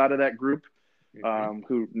got pulled out of that group,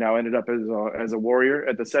 who now ended up as a Warrior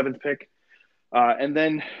at the 7th pick. And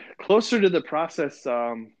then closer to the process,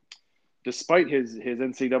 despite his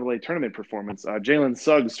NCAA tournament performance, Jalen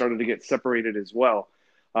Suggs started to get separated as well.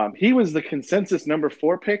 He was the consensus number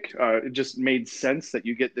 4 pick. It just made sense that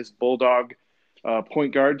you get this Bulldog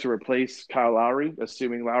point guard to replace Kyle Lowry,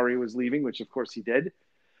 assuming Lowry was leaving, which of course he did.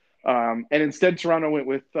 And instead, Toronto went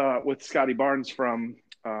with Scotty Barnes from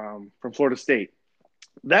Florida State.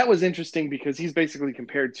 That was interesting because he's basically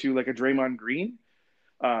compared to like a Draymond Green.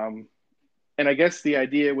 And I guess the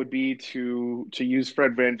idea would be to use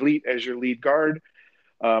Fred VanVleet as your lead guard,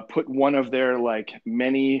 put one of their like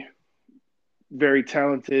many very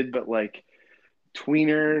talented but like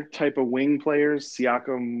tweener type of wing players,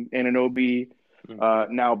 Siakam, Anunoby,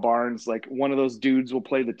 now Barnes. Like one of those dudes will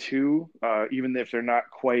play the 2, even if they're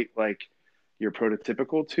not quite like your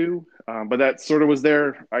prototypical 2. But that sort of was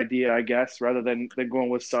their idea, I guess, rather than going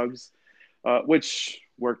with Suggs, which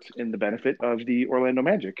worked in the benefit of the Orlando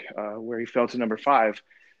Magic, where he fell to number 5,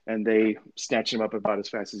 and they snatched him up about as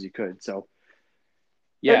fast as you could. So,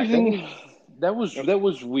 yeah, that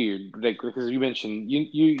was weird. Like because you mentioned,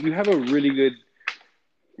 you have a really good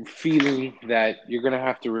feeling that you're gonna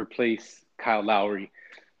have to replace Kyle Lowry,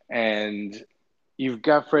 and you've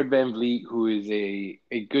got Fred VanVleet, who is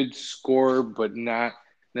a good scorer, but not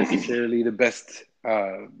necessarily the best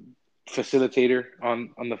facilitator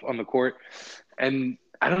on the court. And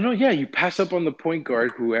I don't know. Yeah, you pass up on the point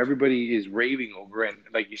guard who everybody is raving over, and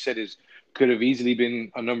like you said, could have easily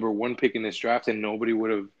been a number 1 pick in this draft, and nobody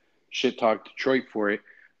would have shit talked Detroit for it.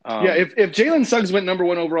 If Jalen Suggs went number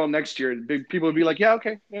 1 overall next year, people would be like, yeah,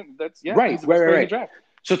 okay, that's right. He's the best player in the draft.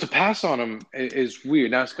 So to pass on him is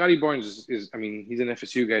weird. Now Scotty Barnes is I mean, he's an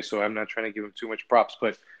FSU guy, so I'm not trying to give him too much props,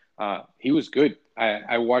 but he was good.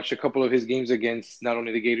 I watched a couple of his games against not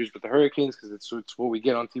only the Gators but the Hurricanes because it's what we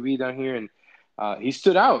get on TV down here, and he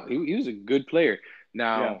stood out. He was a good player.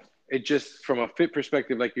 Now, it just from a fit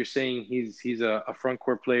perspective, like you're saying, he's a front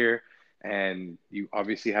court player, and you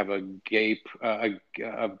obviously have a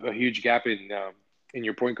huge gap in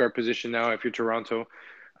your point guard position now if you're Toronto.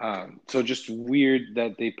 So just weird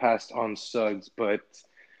that they passed on Suggs, but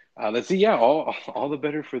let's see. Yeah, all the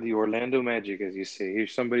better for the Orlando Magic, as you say.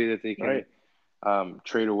 Here's somebody that they can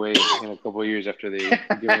trade away in a couple of years after they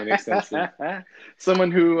give him an extension. Someone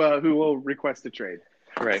who will request a trade.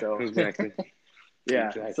 Right. So, exactly. Yeah.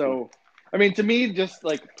 Exactly. So, I mean, to me, just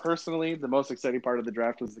like personally, the most exciting part of the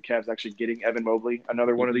draft was the Cavs actually getting Evan Mobley,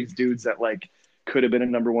 another one of these dudes that like could have been a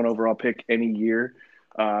number 1 overall pick any year.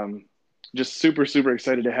 Just super, super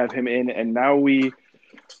excited to have him in. And now we're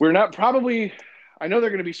not probably – I know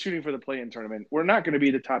they're going to be shooting for the play-in tournament. We're not going to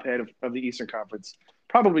be the top head of the Eastern Conference.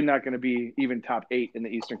 Probably not going to be even top 8 in the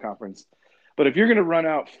Eastern Conference. But if you're going to run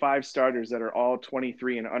out 5 starters that are all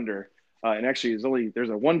 23 and under, and actually there's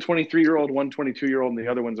a 123-year-old, 122-year-old, and the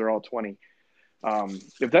other ones are all 20.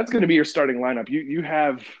 If that's going to be your starting lineup, you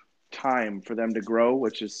have time for them to grow,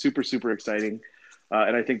 which is super, super exciting.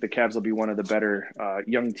 And I think the Cavs will be one of the better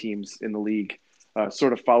young teams in the league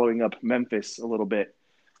sort of following up Memphis a little bit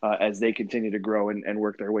as they continue to grow and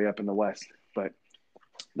work their way up in the West. But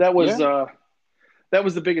that was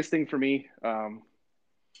the biggest thing for me.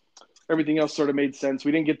 Everything else sort of made sense.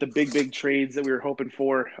 We didn't get the big trades that we were hoping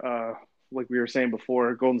for. Like we were saying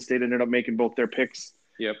before, Golden State ended up making both their picks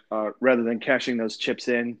rather than cashing those chips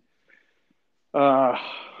in.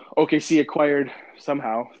 OKC acquired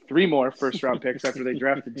somehow 3 more first-round picks after they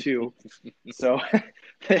drafted 2. So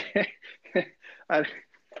I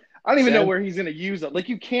don't even know where he's going to use it. Like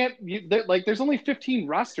you can't there's only 15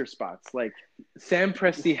 roster spots. Like Sam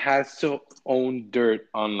Presti has to own dirt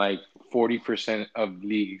on like 40% of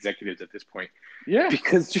league executives at this point. Yeah.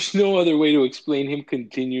 Because there's no other way to explain him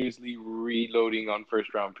continuously reloading on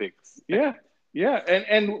first-round picks. Yeah. Yeah.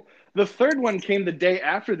 And the third one came the day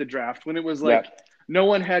after the draft when it was like no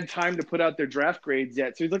one had time to put out their draft grades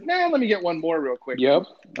yet. So he's like, let me get one more real quick. Yep.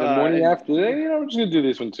 The morning after, I'm just going to do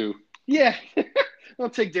this one too. Yeah. I'll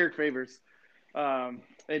take Derek Favors. And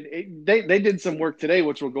they did some work today,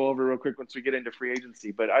 which we'll go over real quick once we get into free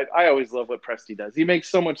agency. But I always love what Presti does. He makes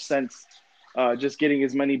so much sense just getting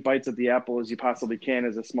as many bites at the apple as you possibly can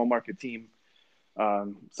as a small market team.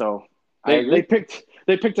 So they picked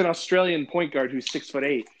an Australian point guard who's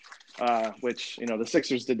 6'8", which, the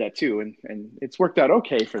Sixers did that too. And it's worked out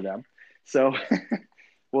okay for them. So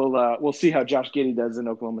we'll see how Josh Giddey does in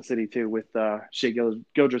Oklahoma City too with Shai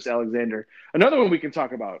Gilgeous-Alexander. Another one we can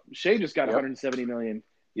talk about. Shai just got $170 million.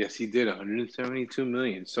 Yes, he did, $172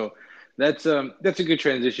 million. So that's a good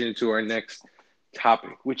transition into our next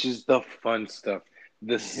topic, which is the fun stuff.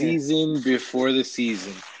 The season before the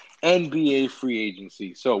season, NBA free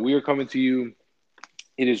agency. So we are coming to you.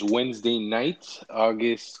 It is Wednesday night,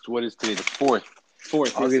 August. What is today? The 4th.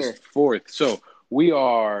 August 4th. So we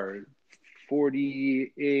are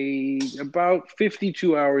about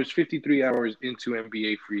 52 hours, 53 hours into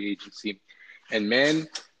NBA free agency. And man,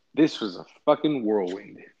 this was a fucking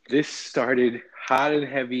whirlwind. This started hot and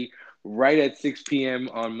heavy right at 6 p.m.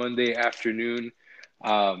 on Monday afternoon.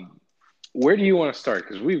 Where do you want to start?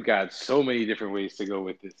 Because we've got so many different ways to go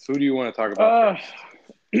with this. Who do you want to talk about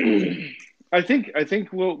first? I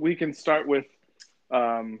think we can start with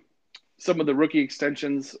some of the rookie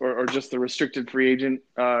extensions or just the restricted free agent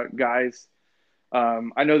guys.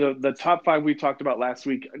 I know the top 5 we talked about last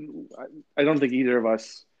week. I don't think either of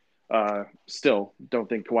us still don't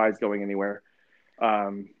think Kawhi's going anywhere.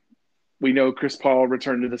 We know Chris Paul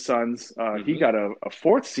returned to the Suns. He got a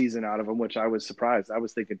 4th season out of him, which I was surprised. I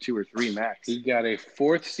was thinking 2 or 3 max. He got a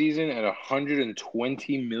 4th season at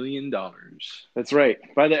 $120 million. That's right.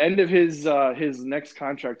 By the end of his next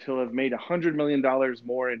contract, he'll have made $100 million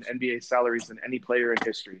more in NBA salaries than any player in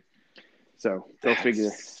history. So go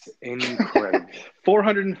figure. Incredible.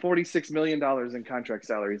 $446 million in contract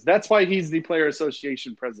salaries. That's why he's the Player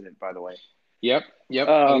Association president, by the way. Yep.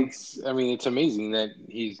 It's amazing that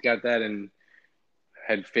he's got that and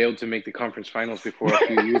had failed to make the conference finals before a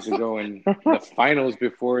few years ago and the finals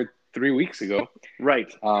before 3 weeks ago.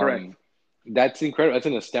 Right. Correct. That's incredible. That's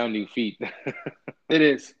an astounding feat. It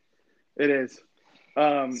is.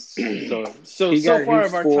 So he got far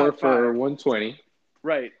his of our 4 top for 5, 120.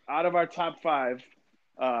 Right. Out of our top 5,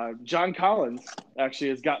 John Collins actually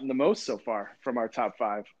has gotten the most so far from our top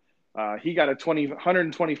 5. He got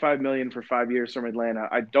 $125 million for 5 years from Atlanta.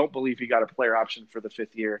 I don't believe he got a player option for the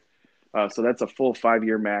 5th year. So that's a full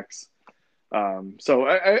 5-year max. So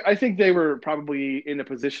I think they were probably in a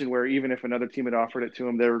position where even if another team had offered it to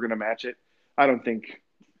him, they were going to match it. I don't think.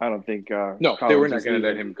 No, Collins they were not going to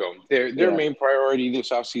let him go. Their main priority this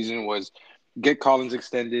offseason was get Collins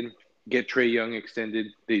extended, get Trae Young extended.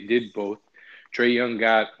 They did both. Trae Young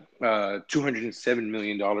got $207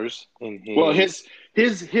 million in his. Well,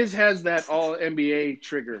 his has that all NBA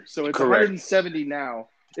trigger, so it's Correct. 170 now.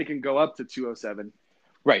 It can go up to 207.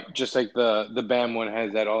 Right, just like the Bam one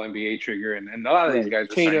has that all NBA trigger, and a lot of these guys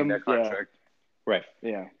are signing that contract. Yeah. Right.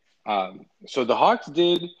 Yeah. So the Hawks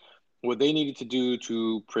did what they needed to do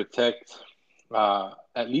to protect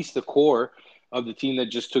at least the core of the team that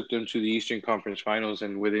just took them to the Eastern Conference Finals,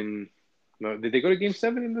 and did they go to Game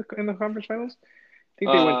 7 in the conference finals? I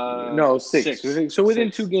think they went 6. So within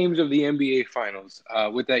 2 games of the NBA Finals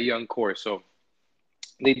with that young core. So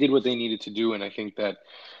they did what they needed to do, and I think that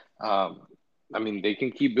they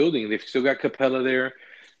can keep building. They've still got Capella there.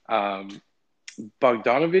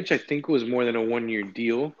 Bogdanovich, I think, was more than a 1-year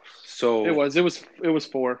deal. So it was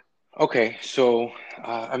 4. Okay, so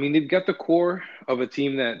they've got the core of a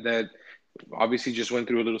team that obviously just went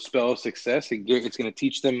through a little spell of success. It's going to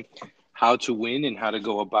teach them how to win and how to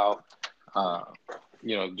go about,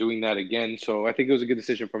 doing that again. So I think it was a good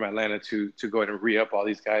decision from Atlanta to go ahead and re-up all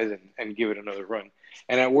these guys and give it another run.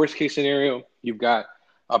 And at worst case scenario, you've got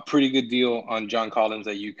a pretty good deal on John Collins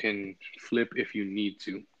that you can flip if you need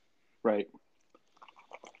to. Right.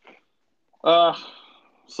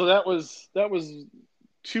 So that was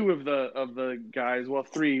two of the guys. Well,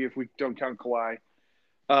 three if we don't count Kawhi.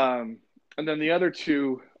 And then the other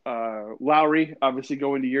two, Lowry, obviously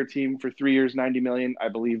going to your team for 3 years, $90 million. I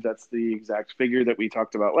believe that's the exact figure that we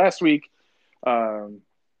talked about last week.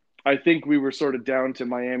 I think we were sort of down to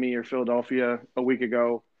Miami or Philadelphia a week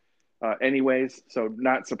ago, anyways. So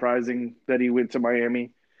not surprising that he went to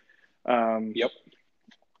Miami. Yep.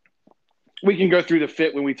 We can go through the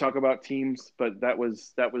fit when we talk about teams, but that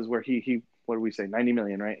was where he what did we say, 90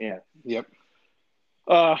 million, right? Yeah. Yep.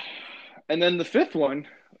 And then the fifth one,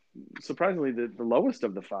 surprisingly the lowest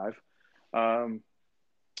of the five,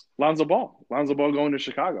 Lonzo Ball going to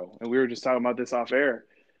Chicago. And we were just talking about this off air.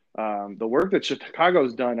 The work that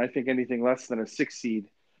Chicago's done, I think anything less than a 6 seed,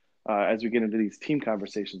 as we get into these team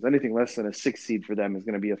conversations, anything less than a 6 seed for them is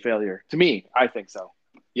going to be a failure. To me, I think so.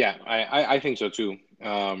 Yeah, I think so too.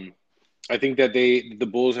 I think that the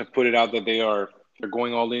Bulls have put it out that they're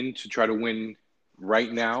going all in to try to win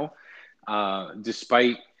right now,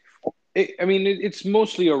 despite it, I mean, it's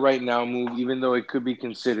mostly a right now move, even though it could be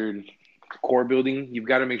considered core building. You've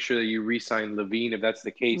got to make sure that you re-sign LaVine if that's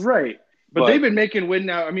the case. Right. But they've been making win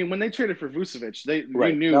now. I mean, when they traded for Vucevic,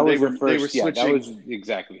 we knew they were switching. Yeah, that was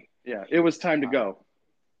exactly. Yeah, it was time to go.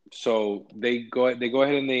 So they go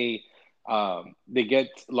ahead and they get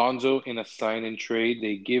Lonzo in a sign and trade.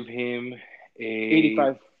 They give him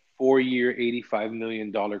a 4-year, $85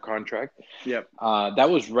 million contract. Yep. That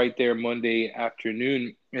was right there Monday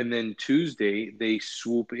afternoon. And then Tuesday, they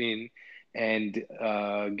swoop in and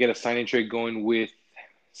get a sign and trade going with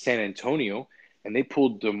San Antonio. And they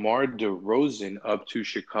pulled DeMar DeRozan up to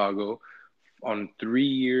Chicago on 3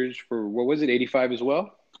 years for, what was it, 85 as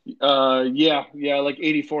well? Yeah, like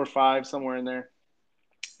 84.5, somewhere in there.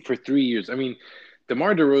 For 3 years. I mean,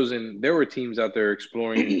 DeMar DeRozan, there were teams out there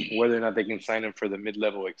exploring whether or not they can sign him for the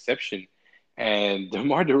mid-level exception. And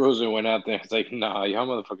DeMar DeRozan went out there and was like, nah, y'all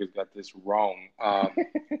motherfuckers got this wrong.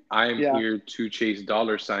 I'm here to chase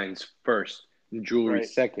dollar signs first, jewelry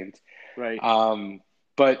second. Right.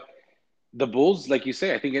 But the Bulls, like you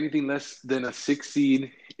say, I think anything less than a 6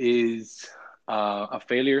 seed is a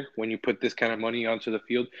failure when you put this kind of money onto the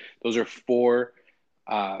field. Those are 4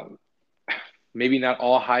 maybe not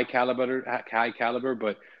all high caliber,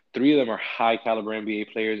 but 3 of them are high caliber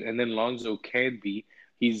NBA players. And then Lonzo can be.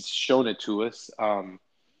 He's shown it to us.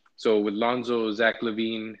 So with Lonzo, Zach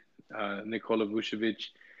LaVine, Nikola Vucevic,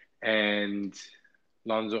 and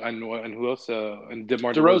Lonzo, and who else? And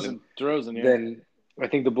DeMar DeRozan. Yeah. Then I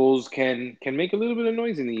think the Bulls can make a little bit of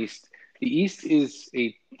noise in the East. The East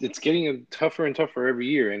it's getting tougher and tougher every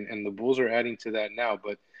year, and the Bulls are adding to that now.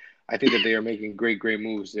 But I think that they are making great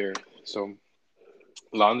moves there. So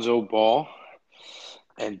Lonzo Ball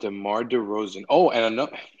and DeMar DeRozan. Oh, and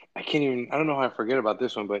another, I don't know how I forget about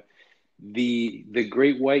this one, but the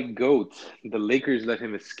great white goat, the Lakers let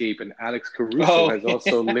him escape, and Alex Caruso has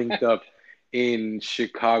also linked up in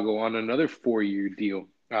Chicago on another 4-year deal.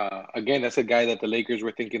 Again, that's a guy that the Lakers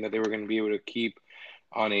were thinking that they were going to be able to keep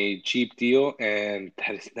on a cheap deal, and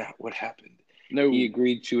that is not what happened. No, he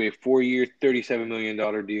agreed to a 4-year, $37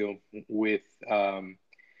 million deal with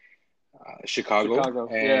Chicago,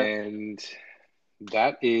 and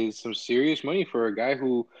that is some serious money for a guy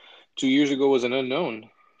who 2 years ago was an unknown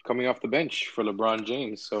coming off the bench for LeBron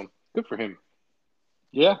James. So good for him.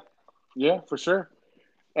 Yeah, for sure.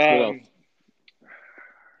 I'm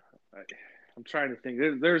trying to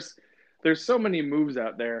think. There's so many moves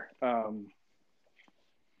out there. I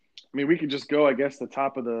mean, we could just go, I guess, the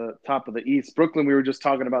top of the East. Brooklyn, we were just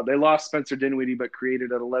talking about. They lost Spencer Dinwiddie, but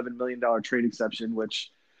created an $11 million trade exception,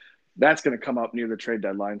 which that's going to come up near the trade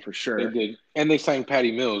deadline for sure. They did, and they signed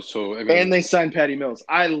Patty Mills. So and they signed Patty Mills.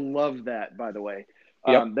 I love that, by the way.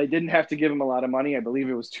 Yep. They didn't have to give him a lot of money. I believe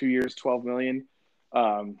it was 2 years, $12 million.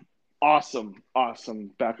 Awesome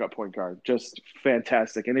backup point guard. Just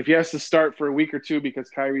fantastic. And if he has to start for a week or two because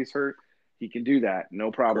Kyrie's hurt, he can do that. No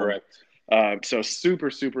problem. Correct. So super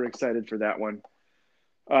excited for that one.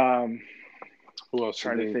 Who else?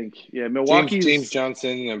 Trying to think. Yeah, Milwaukee's James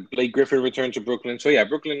Johnson and Blake Griffin returned to Brooklyn. So yeah,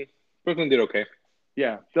 Brooklyn did okay.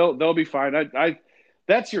 Yeah, they'll be fine. I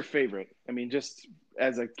that's your favorite. I mean, just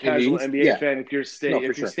as a casual NBA fan, if you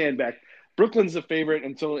stand back, Brooklyn's the favorite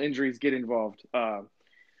until injuries get involved.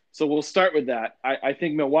 So we'll start with that. I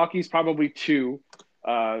think Milwaukee's probably 2.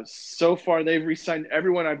 So far, they've re-signed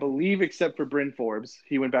everyone, I believe, except for Bryn Forbes.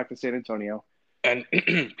 He went back to San Antonio. And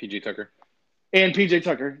PJ Tucker. And PJ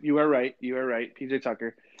Tucker. You are right. PJ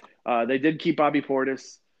Tucker. They did keep Bobby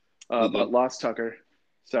Portis. but lost Tucker.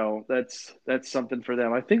 So that's something for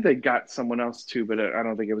them. I think they got someone else too, but I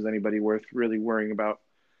don't think it was anybody worth really worrying about.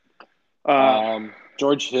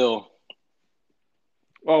 George Hill.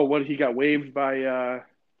 Oh, what, he got waived by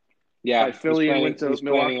Yeah, Philly and went to he's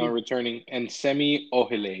Milwaukee. planning on returning. And Semi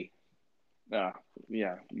Ohile. Yeah,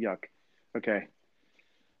 yuck. Okay.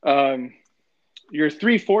 Your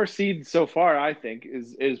 3-4 seed so far, I think,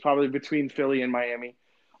 is probably between Philly and Miami.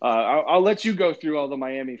 I'll let you go through all the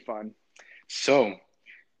Miami fun. So,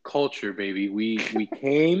 culture, baby. We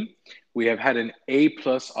came. We have had an A+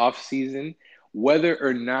 off season. Whether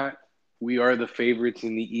or not we are the favorites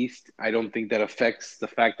in the East, I don't think that affects the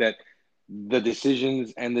fact that the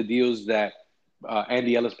decisions and the deals that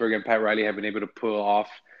Andy Ellisberg and Pat Riley have been able to pull off.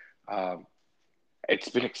 It's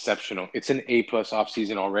been exceptional. It's an A+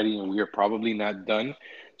 offseason already, and we are probably not done.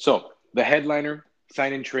 So the headliner,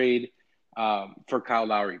 sign and trade for Kyle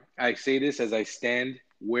Lowry. I say this as I stand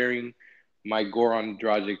wearing my Goran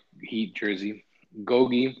Dragic Heat jersey.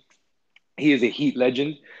 Gogi, he is a Heat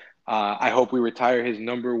legend. I hope we retire his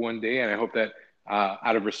number one day, and I hope that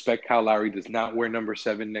out of respect, Kyle Lowry does not wear number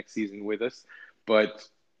 7 next season with us. But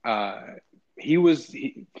Goran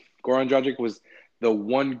Dragic was the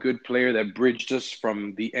one good player that bridged us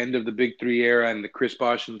from the end of the Big Three era and the Chris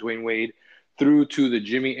Bosh and Dwayne Wade through to the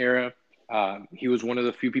Jimmy era. He was one of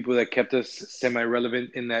the few people that kept us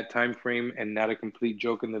semi-relevant in that time frame and not a complete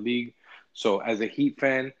joke in the league. So as a Heat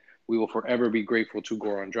fan, we will forever be grateful to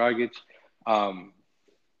Goran Dragic.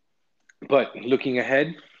 But looking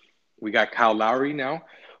ahead, we got Kyle Lowry now,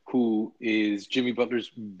 who is Jimmy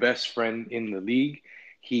Butler's best friend in the league.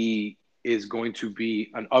 He is going to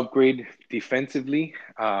be an upgrade defensively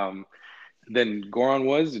than Goran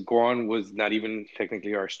was. Goran was not even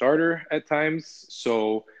technically our starter at times.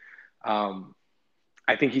 So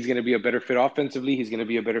I think he's going to be a better fit offensively. He's going to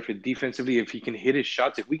be a better fit defensively if he can hit his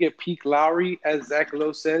shots. If we get peak Lowry, as Zach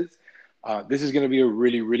Lowe says, this is going to be a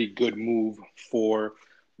really, really good move for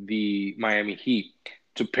the Miami Heat.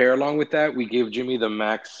 To pair along with that, we gave Jimmy the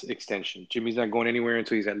max extension. Jimmy's not going anywhere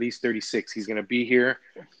until he's at least 36. He's going to be here.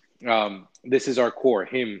 This is our core: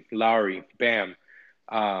 him, Lowry, Bam,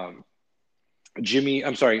 Duncan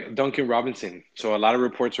Robinson. So a lot of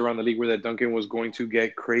reports around the league were that Duncan was going to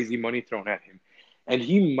get crazy money thrown at him, and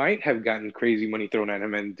he might have gotten crazy money thrown at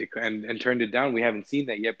him and turned it down. We haven't seen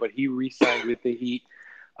that yet, but he re-signed with the Heat,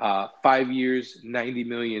 5 years, $90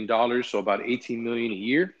 million, so about $18 million a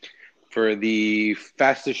year. For the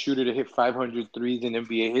fastest shooter to hit 500 threes in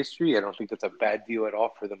NBA history, I don't think that's a bad deal at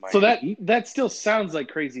all for the Miami Heat. So that still sounds like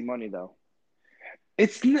crazy money, though.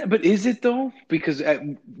 It's not, but is it though? Because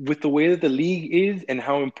with the way that the league is and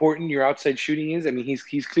how important your outside shooting is, I mean,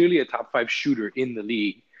 he's clearly a top 5 shooter in the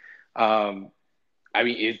league. I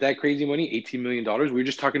mean, is that crazy money? $18 million. We were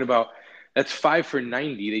just talking about that's 5 for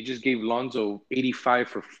 90. They just gave Lonzo 85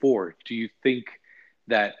 for 4. Do you think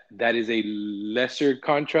that is a lesser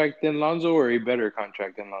contract than Lonzo or a better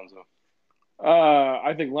contract than Lonzo?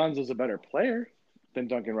 I think Lonzo's a better player than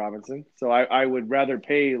Duncan Robinson. So I would rather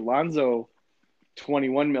pay Lonzo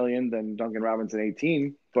 $21 million than Duncan Robinson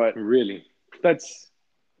 18. But really, that's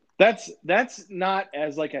not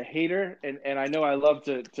as like a hater. And I know I love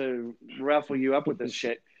to ruffle you up with this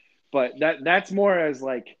shit, but that's more as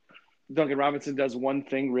like Duncan Robinson does one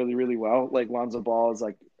thing really, really well. Like Lonzo Ball is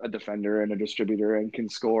like a defender and a distributor and can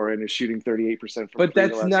score and is shooting 38% from but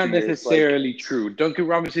that's not necessarily true. Duncan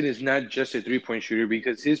Robinson is not just a 3-point shooter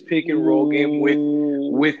because his pick and roll game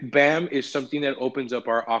with Bam is something that opens up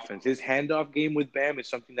our offense. His handoff game with Bam is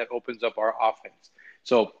something that opens up our offense.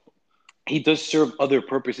 So he does serve other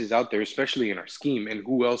purposes out there, especially in our scheme and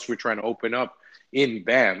who else we're trying to open up in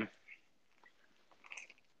Bam.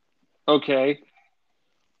 Okay.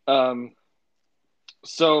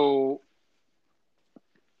 So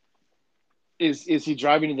is he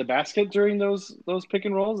driving to the basket during those pick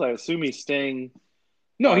and rolls? I assume he's staying.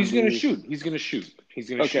 No, he's going to shoot. He's going to shoot.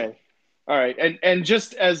 Okay. All right. And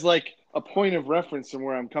just as like a point of reference from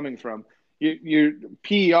where I'm coming from, your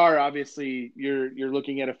PER, obviously you're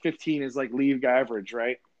looking at a 15 as like league average,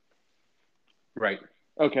 right? Right.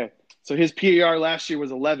 Okay. So his PER last year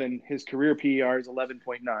was 11. His career PER is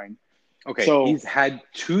 11.9. Okay, so he's had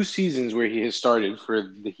 2 seasons where he has started for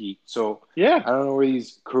the Heat. So yeah, I don't know where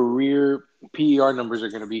these career PER numbers are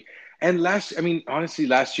going to be. And honestly,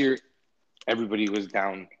 last year, everybody was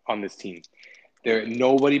down on this team.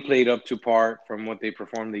 Nobody played up to par from what they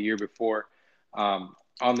performed the year before. On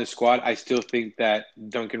the squad, I still think that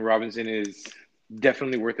Duncan Robinson is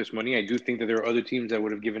definitely worth his money. I do think that there are other teams that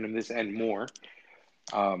would have given him this and more.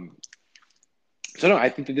 So, no, I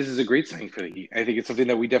think that this is a great sign for the Heat. I think it's something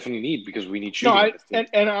that we definitely need because we need shooting.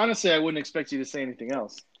 And honestly, I wouldn't expect you to say anything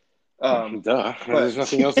else. Duh. But There's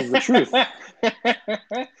nothing else is the truth.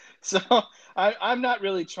 So I'm not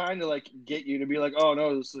really trying to like get you to be like, oh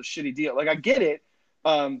no, this is a shitty deal. Like I get it,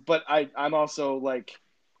 but I'm also like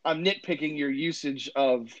I'm nitpicking your usage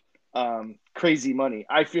of crazy money.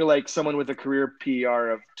 I feel like someone with a career PR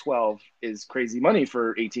of 12 is crazy money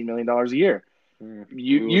for $18 million a year.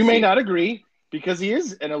 You may not agree because he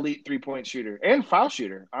is an elite 3-point shooter and foul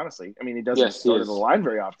shooter. Honestly, I mean he doesn't go to the line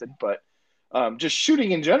very often, but just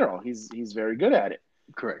shooting in general, he's very good at it.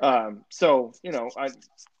 Correct. So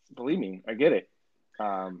believe me, I get it.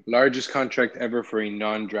 Largest contract ever for an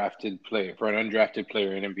undrafted player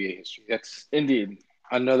in NBA history. That's indeed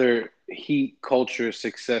another Heat culture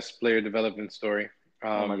success player development story.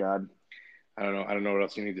 Oh my God. I don't know what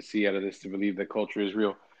else you need to see out of this to believe that culture is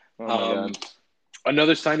real. Oh my God.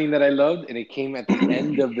 Another signing that I loved, and it came at the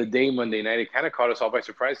end of the day Monday night. It kind of caught us all by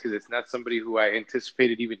surprise because it's not somebody who I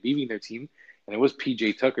anticipated even leaving their team, and it was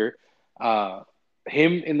PJ Tucker.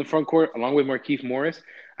 Him in the front court, along with Markieff Morris.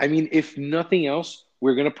 I mean, if nothing else,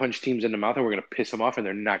 we're going to punch teams in the mouth and we're going to piss them off, and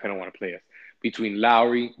they're not going to want to play us. Between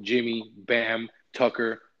Lowry, Jimmy, Bam,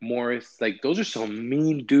 Tucker, Morris, like those are some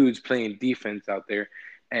mean dudes playing defense out there.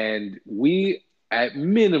 And we, at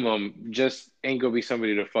minimum, just ain't going to be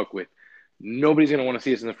somebody to fuck with. Nobody's going to want to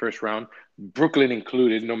see us in the first round, Brooklyn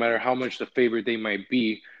included, no matter how much the favorite they might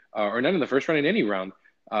be, or not in the first round, in any round,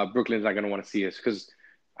 Brooklyn's not going to want to see us. Because,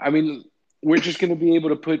 I mean, we're just going to be able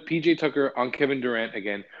to put PJ Tucker on Kevin Durant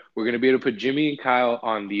again. We're going to be able to put Jimmy and Kyle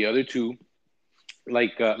on the other two,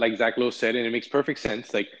 like Zach Lowe said, and it makes perfect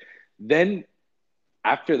sense. Like, then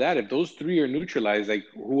after that, if those three are neutralized, like,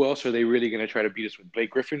 who else are they really going to try to beat us with? Blake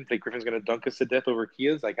Griffin? Blake Griffin's going to dunk us to death over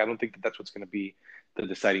Kias? Like, I don't think that's what's going to be the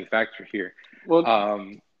deciding factor here. Well,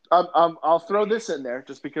 I'll throw this in there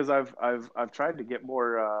just because I've tried to get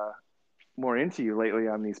more into you lately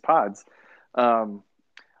on these pods.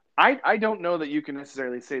 I don't know that you can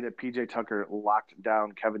necessarily say that PJ Tucker locked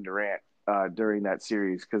down Kevin Durant during that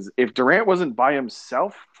series, because if Durant wasn't by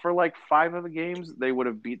himself for like 5 of the games, they would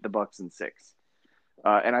have beat the Bucks in 6.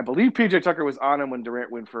 And I believe PJ Tucker was on him when Durant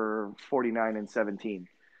went for 49 and 17.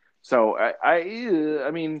 So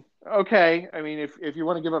I mean, okay. I mean, if you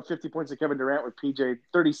want to give up 50 points to Kevin Durant with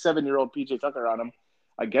 37-year-old PJ Tucker on him,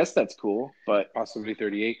 I guess that's cool. But possibly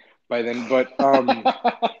 38 by then. But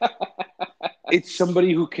it's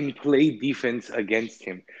somebody who can play defense against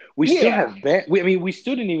him. We still have Bam. We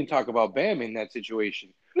still didn't even talk about Bam in that situation,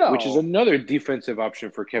 which is another defensive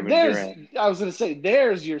option for Kevin Durant. I was going to say,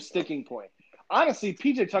 there's your sticking point. Honestly,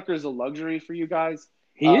 PJ Tucker is a luxury for you guys.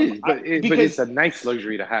 He is, but it's a nice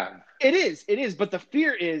luxury to have. It is. But the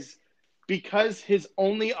fear is because his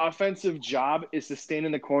only offensive job is to stand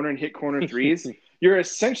in the corner and hit corner threes, you're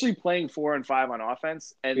essentially playing 4 and 5 on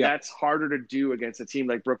offense, and that's harder to do against a team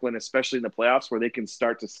like Brooklyn, especially in the playoffs where they can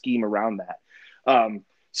start to scheme around that.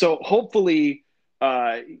 So hopefully,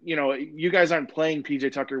 you guys aren't playing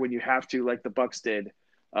PJ Tucker when you have to, like the Bucks did,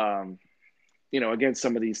 against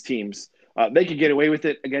some of these teams. They could get away with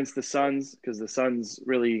it against the Suns because the Suns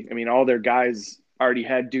really, I mean, all their guys already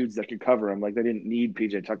had dudes that could cover them. Like they didn't need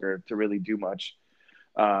PJ Tucker to really do much.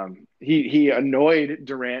 He annoyed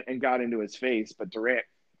Durant and got into his face, but Durant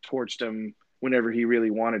torched him whenever he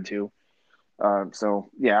really wanted to.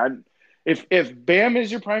 If Bam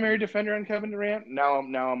is your primary defender on Kevin Durant, now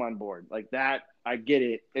I'm on board. Like that, I get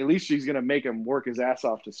it. At least she's gonna make him work his ass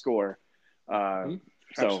off to score.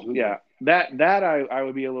 Absolutely. That I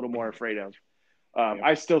would be a little more afraid of.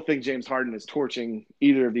 I still think James Harden is torching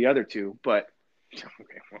either of the other two, but okay,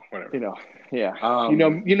 well, whatever.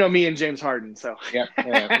 You know me and James Harden, so yeah.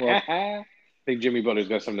 Well, I think Jimmy Butler's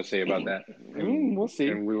got something to say about that. We'll see.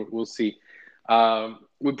 And we'll see.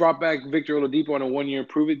 We brought back Victor Oladipo on a 1-year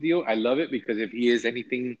prove-it deal. I love it because if he is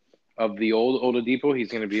anything of the old Oladipo,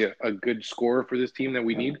 he's going to be a good scorer for this team that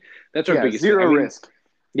we need. That's our biggest zero risk.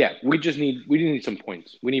 Yeah, we need some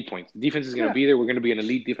points. We need points. Defense is going to be there. We're going to be an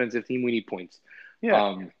elite defensive team. We need points.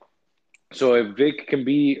 Yeah. So if Vic can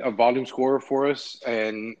be a volume scorer for us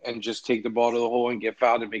and just take the ball to the hole and get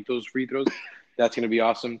fouled and make those free throws, that's going to be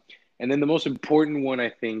awesome. And then the most important one, I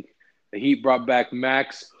think, the Heat brought back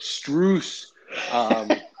Max Strus.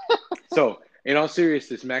 So in all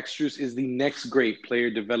seriousness, Max Strus is the next great player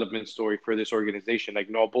development story for this organization. Like,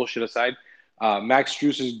 no bullshit aside, Max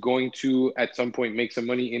Strus is going to, at some point, make some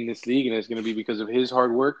money in this league, and it's going to be because of his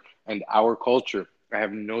hard work and our culture. I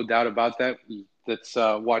have no doubt about that. Let's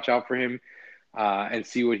watch out for him and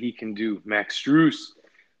see what he can do. Max Strus.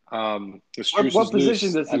 What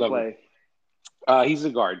position does he play? He's a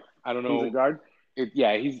guard. I don't know. He's a guard?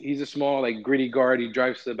 He's a small, like, gritty guard. He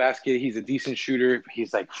drives to the basket. He's a decent shooter.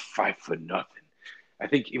 He's like 5'0". I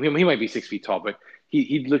think he might be 6 feet tall, but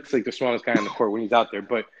he looks like the smallest guy on the court when he's out there.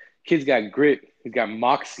 But kid's got grit. He's got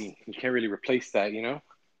moxie. You can't really replace that, you know.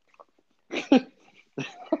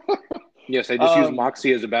 Yes, I just used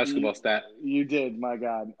moxie as a basketball stat. You did, my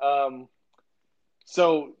God.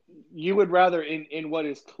 So you would rather in what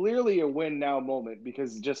is clearly a win now moment,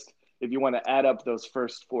 because just if you want to add up those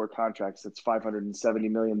first 4 contracts, it's $570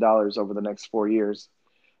 million over the next 4 years.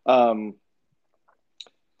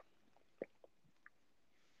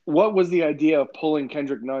 What was the idea of pulling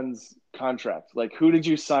Kendrick Nunn's contract? Like, who did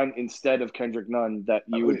you sign instead of Kendrick Nunn that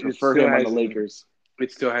you would prefer him on the Lakers?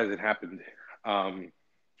 It still hasn't happened.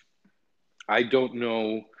 I don't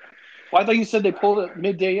know. Well, I thought you said they pulled it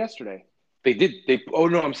midday yesterday. They did.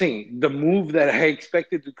 I'm saying the move that I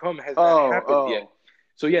expected to come has not happened yet.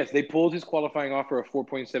 So yes, they pulled his qualifying offer of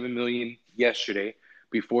 $4.7 million yesterday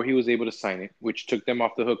before he was able to sign it, which took them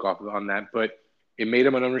off the hook on that. But it made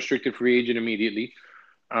him an unrestricted free agent immediately.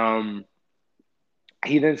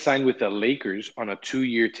 He then signed with the Lakers on a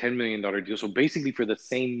 2-year, $10 million deal. So basically for the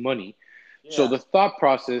same money. Yeah. So the thought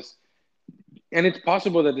process, and it's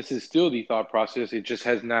possible that this is still the thought process, it just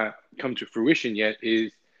has not come to fruition yet,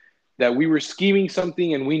 is that we were scheming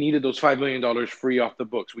something and we needed those $5 million free off the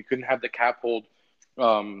books. We couldn't have the cap hold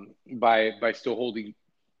by still holding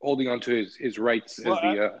on to his rights as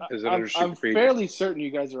an unrestricted free agent. I'm fairly certain you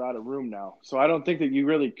guys are out of room now, so I don't think that you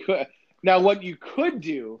really could. Now, what you could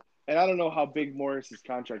do, and I don't know how big Morris's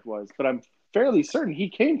contract was, but I'm fairly certain he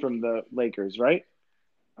came from the Lakers, right?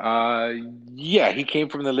 Yeah, he came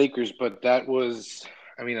from the Lakers, but that was,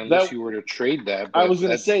 I mean, unless you were to trade that. I was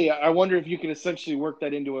going to say, I wonder if you can essentially work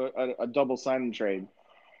that into a double signing trade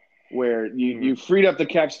where you freed up the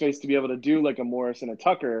cap space to be able to do like a Morris and a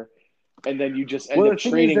Tucker, and then you just end up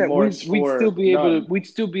trading Morris we'd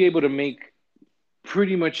still be able to make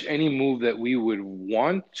pretty much any move that we would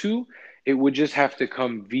want to. It would just have to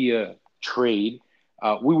come via trade.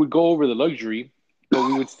 We would go over the luxury, but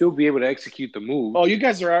we would still be able to execute the move. Oh, you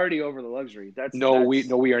guys are already over the luxury.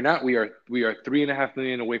 We are not. We are $3.5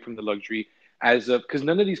 million away from the luxury because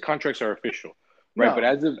none of these contracts are official, right? No. But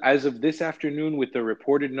as of this afternoon, with the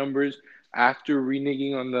reported numbers after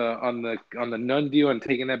reneging on the Nunn deal and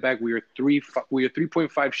taking that back, we are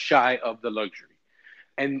 3.5 shy of the luxury,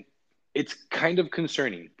 and it's kind of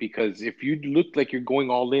concerning because if you look like you're going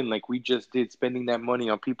all in, like we just did, spending that money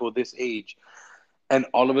on people this age, and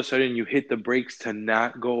all of a sudden you hit the brakes to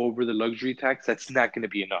not go over the luxury tax, that's not going to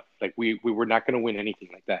be enough. Like we were not going to win anything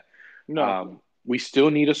like that. No, we still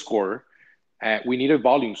need a scorer. We need a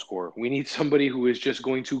volume scorer. We need somebody who is just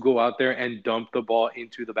going to go out there and dump the ball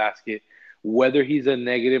into the basket. Whether he's a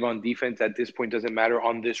negative on defense at this point doesn't matter.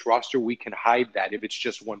 On this roster, we can hide that if it's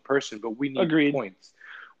just one person, but we need the points.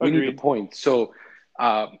 We need the points. So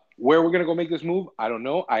where we're going to go make this move, I don't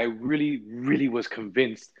know. I really, really was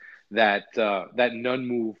convinced that that Nunn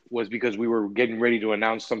move was because we were getting ready to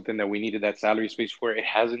announce something that we needed that salary space for. It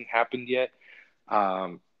hasn't happened yet.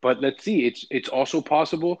 But let's see. It's also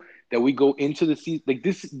possible that we go into the season. Like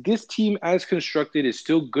this team as constructed is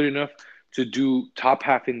still good enough to do top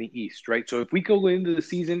half in the East, right? So if we go into the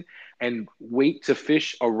season and wait to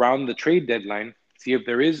fish around the trade deadline, see if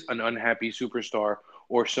there is an unhappy superstar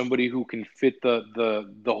or somebody who can fit the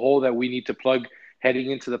hole that we need to plug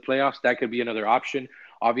heading into the playoffs, that could be another option.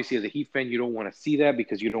 Obviously, as a Heat fan, you don't want to see that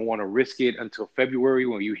because you don't want to risk it until February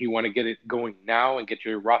when you want to get it going now and get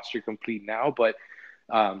your roster complete now. But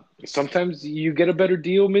sometimes you get a better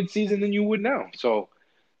deal midseason than you would now. So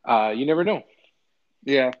you never know.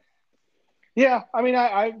 Yeah. Yeah, I mean,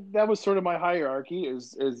 I that was sort of my hierarchy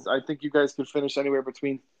is I think you guys could finish anywhere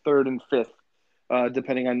between 3rd and 5th,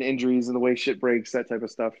 depending on injuries and the way shit breaks, that type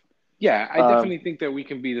of stuff. Yeah, I definitely think that we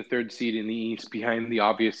can be the 3rd seed in the East behind the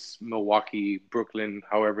obvious Milwaukee, Brooklyn,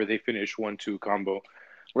 however they finish 1-2 combo.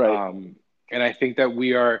 Right. And I think that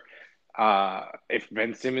we are, if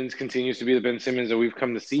Ben Simmons continues to be the Ben Simmons that we've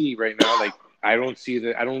come to see right now, like I don't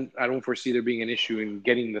foresee there being an issue in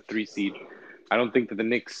getting the 3 seed. I don't think that the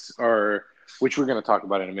Knicks are, which we're going to talk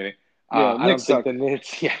about in a minute. I don't think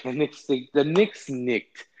the Knicks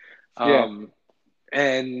nicked.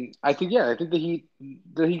 And I think the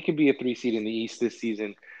Heat could be a 3 seed in the East this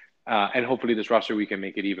season, and hopefully this roster we can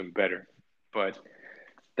make it even better. But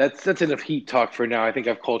that's enough Heat talk for now. I think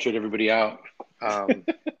I've cultured everybody out.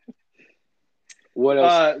 What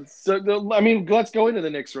else? Let's go into the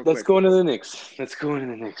Knicks real quick. Let's go into the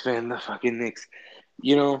Knicks, man. The fucking Knicks.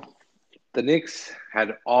 You know, the Knicks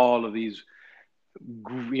had all of these,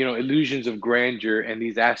 illusions of grandeur and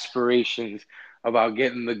these aspirations about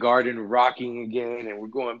getting the Garden rocking again, and we're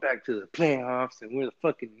going back to the playoffs, and we're the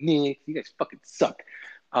fucking Knicks. You guys fucking suck.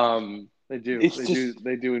 They do.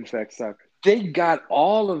 They do in fact suck. They got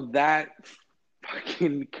all of that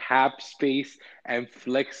fucking cap space and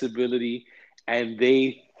flexibility, and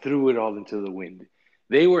they threw it all into the wind.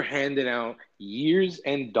 They were handing out years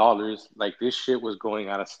and dollars like this shit was going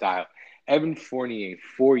out of style. Evan Fournier,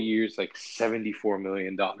 4 years, like $74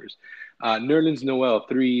 million. Nerlens Noel,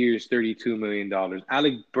 3 years, $32 million.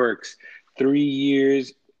 Alec Burks, 3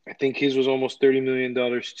 years. I think his was almost $30 million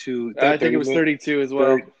too. I think it was 32 as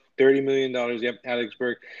well. $30 million. Yep, Alex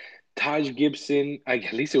Burke. Taj Gibson,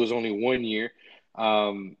 at least it was only 1 year.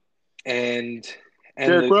 Um, and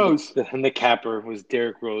Derrick Rose. The capper was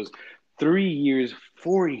Derrick Rose. 3 years,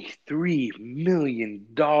 $43 million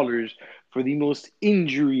for the most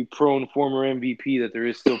injury-prone former MVP that there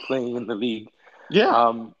is still playing in the league.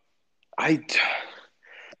 Yeah.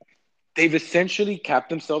 They've essentially capped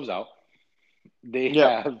themselves out. They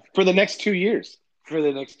have for the next 2 years. For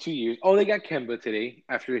the next 2 years. Oh, they got Kemba today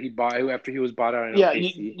after he was bought out in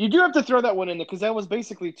OKC. You do have to throw that one in there because that was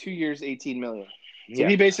basically 2 years, $18 million. So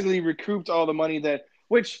he basically recouped all the money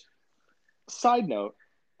which, side note,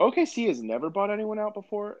 OKC has never bought anyone out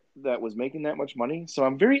before that was making that much money. So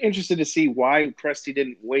I'm very interested to see why Presti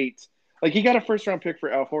didn't wait. Like, he got a first-round pick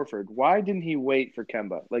for Al Horford. Why didn't he wait for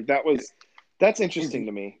Kemba? Like, that's interesting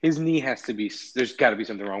to me. His knee has to be – there's got to be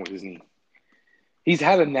something wrong with his knee. He's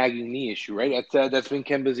had a nagging knee issue, right? That's been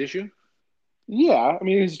Kemba's issue? Yeah. I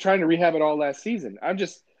mean, he was trying to rehab it all last season. I'm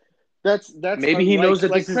just – that's maybe he knows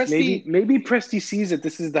that this is – maybe Presti sees that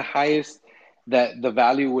this is the highest – that the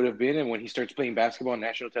value would have been, and when he starts playing basketball on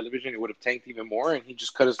national television, it would have tanked even more, and he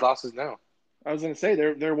just cut his losses now. I was going to say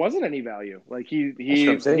there wasn't any value. Like he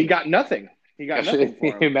got nothing. He got nothing for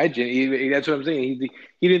him. Imagine that's what I'm saying.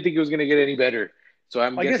 He didn't think it was going to get any better. So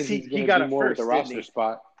I'm guessing he got a more first, with the roster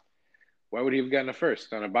spot. Why would he have gotten a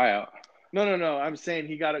first on a buyout? No. I'm saying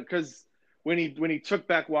he got it because when he took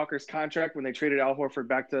back Walker's contract when they traded Al Horford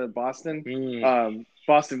back to Boston,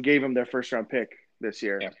 Boston gave him their first round pick this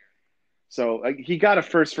year. Yeah. So he got a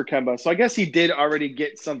first for Kemba. So I guess he did already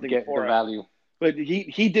get something for the value. But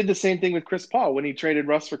he did the same thing with Chris Paul when he traded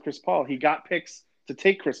Russ for Chris Paul. He got picks to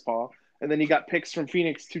take Chris Paul, and then he got picks from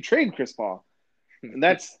Phoenix to trade Chris Paul. And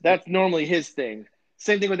that's normally his thing.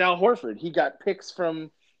 Same thing with Al Horford. He got picks from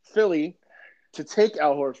Philly to take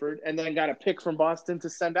Al Horford, and then got a pick from Boston to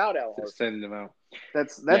send out Al Horford. To send him out.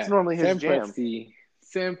 That's normally his jam.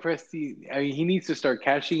 Sam Presti. I mean, he needs to start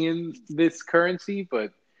cashing in this currency,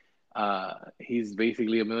 but he's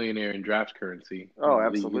basically a millionaire in draft currency. Oh,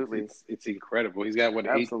 absolutely. It's incredible. He's got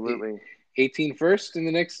 18 first in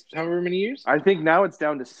the next however many years? I think now it's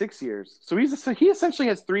down to 6 years. So he essentially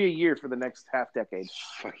has 3 a year for the next half decade.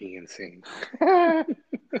 Fucking insane.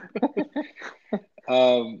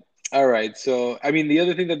 All right. So, I mean, the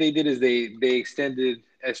other thing that they did is they extended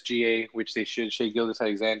SGA, which they should, Shai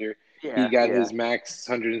Gilgeous-Alexander. He got his max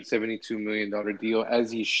 $172 million deal, as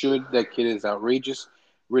he should. That kid is outrageous.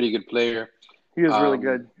 Really good player. He is really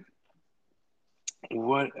good.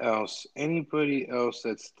 What else? Anybody else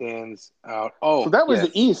that stands out? Oh, so that was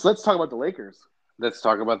the East. Let's talk about the Lakers. Let's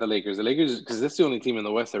talk about the Lakers. The Lakers, because that's the only team in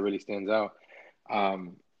the West that really stands out.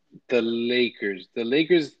 The Lakers.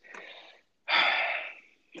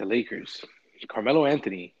 Carmelo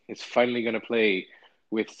Anthony is finally going to play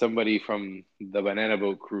with somebody from the Banana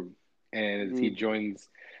Boat crew, and he joins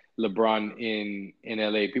LeBron in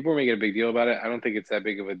LA. People are making a big deal about it. I don't think it's that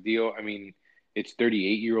big of a deal. I mean, it's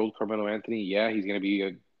 38-year-old Carmelo Anthony. Yeah, he's going to be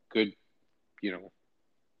a good,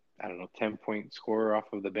 10-point scorer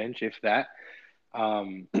off of the bench, if that.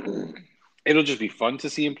 It'll just be fun to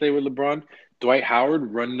see him play with LeBron. Dwight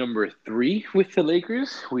Howard, run number 3 with the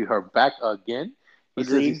Lakers. We are back again. He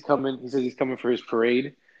says he's coming. He says he's coming for his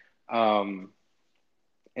parade. And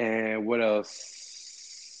what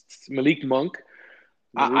else? Malik Monk.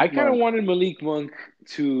 I kind of wanted Malik Monk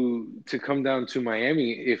to come down to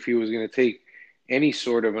Miami if he was going to take any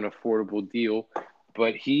sort of an affordable deal,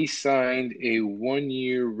 but he signed a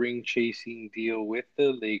 1-year ring-chasing deal with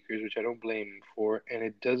the Lakers, which I don't blame him for, and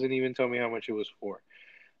it doesn't even tell me how much it was for.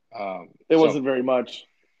 It wasn't very much.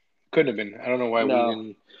 Couldn't have been. I don't know why we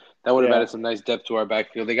didn't. That would have added some nice depth to our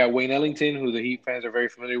backfield. They got Wayne Ellington, who the Heat fans are very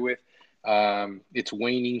familiar with. It's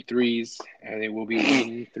waning threes, and it will be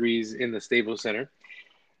waning threes in the Staples Center.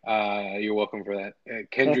 You're welcome for that.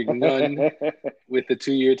 Kendrick Nunn with the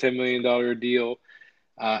 2-year, $10 million deal.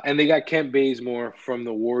 And they got Kent Bazemore from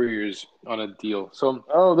the Warriors on a deal. So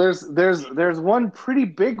there's one pretty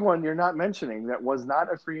big one you're not mentioning that was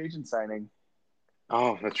not a free agent signing.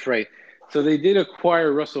 Oh, that's right. So they did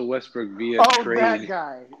acquire Russell Westbrook via trade. That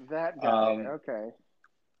guy. Okay.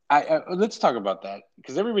 Let's talk about that,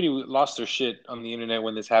 because everybody lost their shit on the internet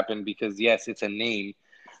when this happened, because yes, it's a name,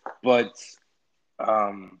 but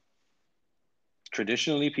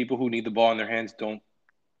traditionally, people who need the ball in their hands don't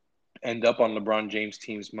end up on LeBron James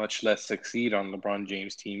teams, much less succeed on LeBron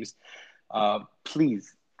James teams.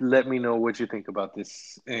 Please let me know what you think about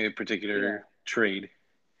this particular trade.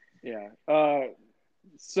 Yeah.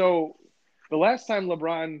 So the last time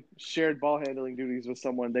LeBron shared ball handling duties with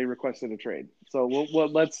someone, they requested a trade. So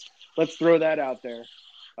let's throw that out there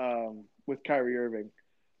with Kyrie Irving.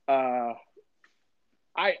 I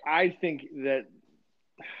think that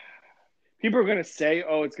people are going to say,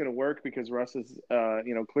 "Oh, it's going to work because Russ is,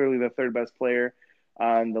 clearly the third best player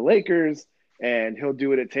on the Lakers, and he'll do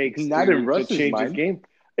what it takes to change his game."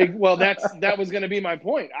 That was going to be my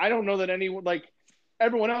point. I don't know that anyone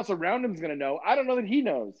everyone else around him is going to know. I don't know that he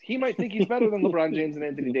knows. He might think he's better than LeBron James and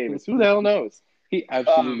Anthony Davis. Who the hell knows? He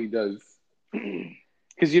absolutely does.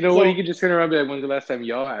 Because you know what? You can just turn around and be like, when's the last time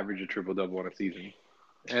y'all averaged a triple-double on a season?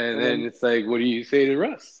 And then it's like, what do you say to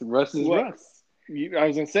Russ? Russ is Russ. I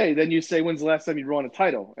was going to say, then you say, when's the last time you won a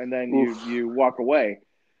title? And then you walk away.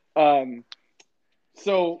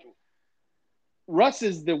 So Russ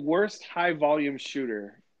is the worst high-volume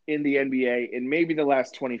shooter in the NBA in maybe the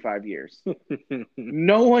last 25 years.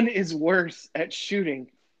 No one is worse at shooting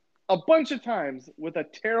a bunch of times with a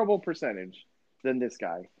terrible percentage than this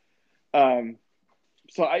guy.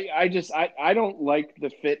 So I don't like the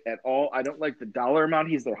fit at all. I don't like the dollar amount.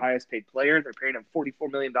 He's their highest paid player. They're paying him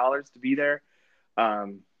 $44 million to be there.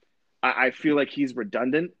 I feel like he's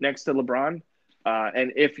redundant next to LeBron.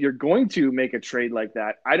 And if you're going to make a trade like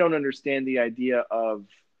that, I don't understand the idea of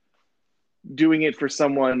doing it for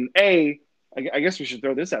someone. I guess we should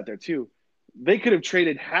throw this out there too. They could have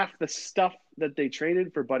traded half the stuff that they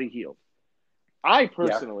traded for Buddy Hield. I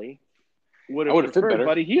personally would have preferred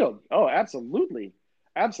Buddy Hield. Oh, absolutely.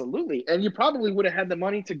 Absolutely. And you probably would have had the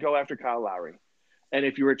money to go after Kyle Lowry. And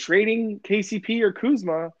if you were trading KCP or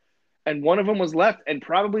Kuzma and one of them was left and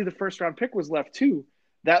probably the first round pick was left too,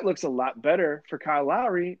 that looks a lot better for Kyle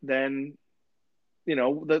Lowry than,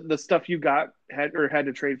 the stuff you had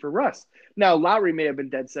to trade for Russ. Now, Lowry may have been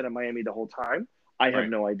dead set on Miami the whole time. I have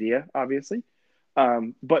no idea, obviously.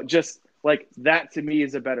 But just like that to me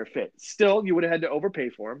is a better fit. Still, you would have had to overpay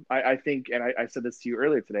for him. I think, and I said this to you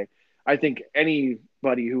earlier today, I think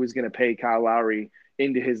anybody who is going to pay Kyle Lowry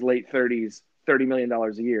into his late 30s, $30 million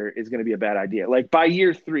a year is going to be a bad idea. Like by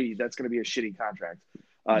year 3, that's going to be a shitty contract.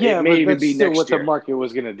 It may even be next what year. The market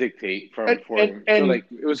was going to dictate for him.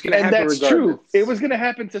 It was going to happen. And that's true. It was going to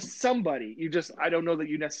happen to somebody. I don't know that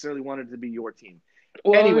you necessarily wanted it to be your team.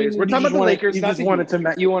 Well, anyways, we're talking about the Lakers. You want to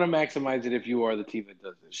maximize it if you are the team that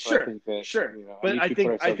does it. Sure. But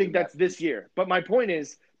I think that's this year. But my point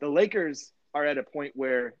is, the Lakers are at a point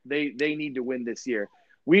where they need to win this year.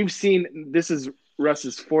 We've seen this is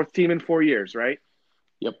Russ's 4th team in 4 years, right?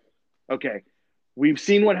 Yep. Okay. We've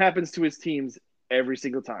seen what happens to his teams every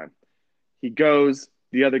single time. He goes,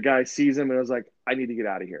 the other guy sees him and is like, I need to get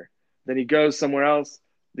out of here. Then he goes somewhere else.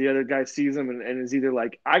 The other guy sees him and is either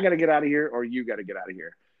like, I got to get out of here or you got to get out of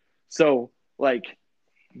here. So,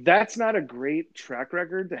 that's not a great track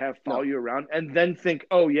record to have follow you around and then think,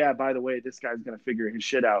 oh, yeah, by the way, this guy's going to figure his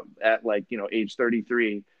shit out at age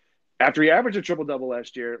 33. After he averaged a triple-double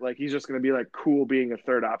last year, he's just going to be cool being a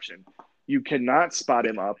third option. You cannot spot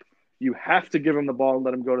him up. You have to give him the ball and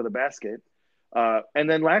let him go to the basket. And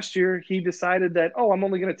then last year he decided that, I'm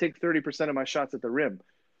only going to take 30% of my shots at the rim.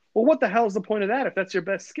 Well, what the hell is the point of that if that's your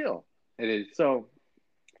best skill? It is. So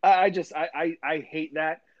I hate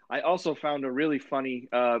that. I also found a really funny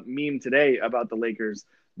meme today about the Lakers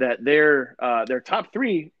that their top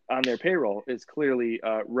 3 on their payroll is clearly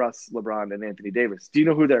Russ, LeBron, and Anthony Davis. Do you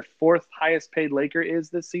know who their 4th highest paid Laker is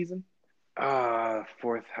this season?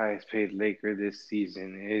 4th highest paid Laker this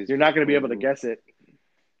season is. You're not going to be able to guess it.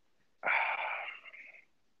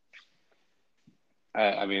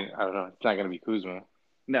 I don't know. It's not going to be Kuzma.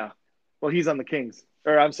 No. Well, he's on the Kings.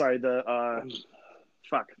 Or I'm sorry, the Wizards.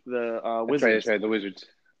 That's right, the Wizards.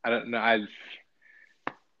 I don't know.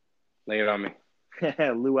 Lay it on me.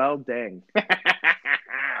 Luol Deng.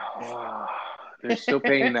 They're still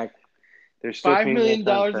paying that. They're still $5 million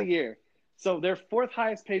a year. So their 4th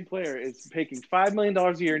highest paid player is making $5 million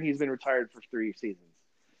a year, and he's been retired for 3 seasons.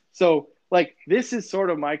 So, this is sort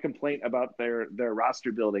of my complaint about their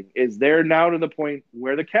roster building is they're now to the point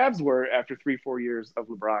where the Cavs were after 3-4 years of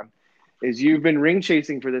LeBron is you've been ring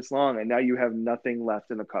chasing for this long and now you have nothing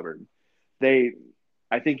left in the cupboard.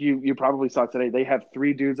 I think you probably saw today, they have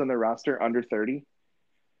 3 dudes on their roster under 30.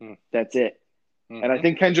 That's it. Mm-hmm. And I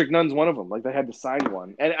think Kendrick Nunn's one of them. They had to sign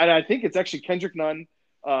one. And I think it's actually Kendrick Nunn,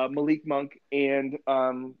 Malik Monk, and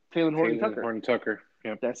Taylor Horton-Tucker.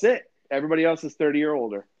 Yep. That's it. Everybody else is 30 or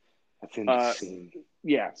older. That's insane.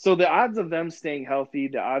 Yeah. So the odds of them staying healthy,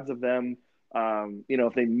 the odds of them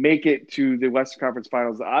If they make it to the Western Conference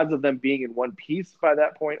Finals, the odds of them being in one piece by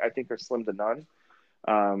that point, I think, are slim to none.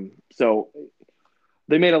 So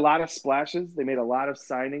they made a lot of splashes, they made a lot of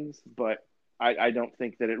signings, but I don't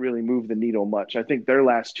think that it really moved the needle much. I think their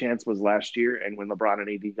last chance was last year, and when LeBron and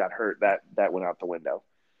AD got hurt, that went out the window.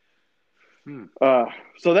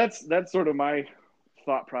 So that's sort of my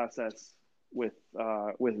thought process with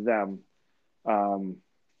them.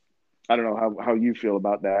 I don't know how you feel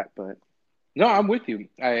about that, but no, I'm with you.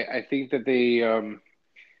 I think that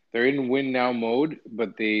they're in win now mode,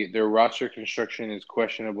 but their roster construction is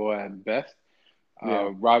questionable at best.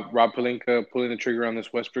 Rob Pelinka pulling the trigger on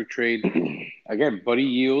this Westbrook trade again. Buddy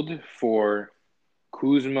Yield for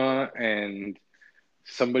Kuzma and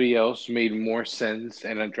somebody else made more sense,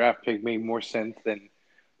 and a draft pick made more sense than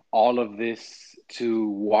all of this to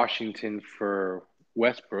Washington for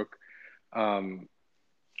Westbrook.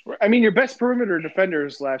 I mean, your best perimeter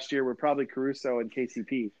defenders last year were probably Caruso and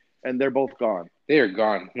KCP, and they're both gone. They are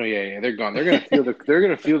gone. No, yeah, they're gone. They're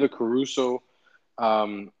gonna feel the Caruso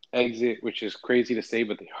exit, which is crazy to say,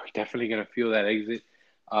 but they are definitely gonna feel that exit.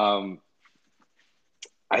 I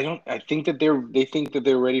think that they think that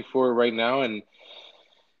they're ready for it right now, and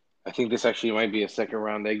I think this actually might be a second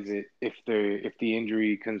round exit if the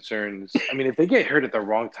injury concerns. I mean, if they get hurt at the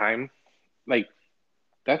wrong time, like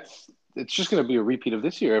it's just going to be a repeat of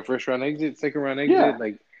this year, a first round exit, second round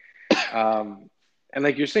exit, and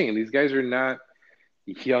like you're saying, these guys are not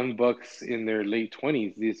young bucks in their late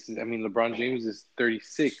 20s. LeBron James is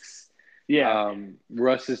 36. Yeah.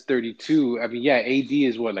 Russ is 32. I mean, yeah, AD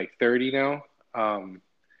is what, like 30 now.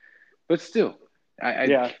 But still, I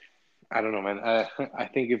don't know, man. I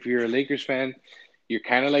think if you're a Lakers fan, you're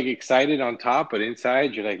kind of like excited on top, but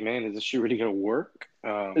inside you're like, man, is this shit really gonna work?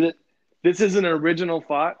 This is an original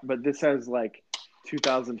thought, but this has like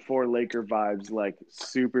 2004 Laker vibes, like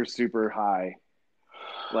super, super high.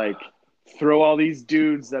 Like throw all these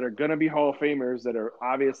dudes that are gonna be Hall of Famers that are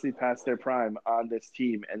obviously past their prime on this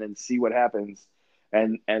team, and then see what happens.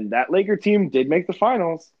 And that Laker team did make the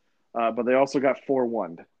finals, but they also got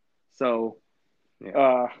 4-1. So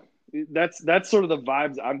that's sort of the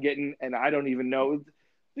vibes I'm getting, and I don't even know.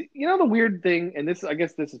 You know, the weird thing, and I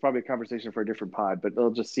guess this is probably a conversation for a different pod, but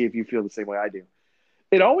they'll just see if you feel the same way I do.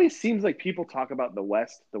 It always seems like people talk about the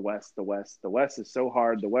West. The West is so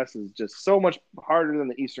hard. The West is just so much harder than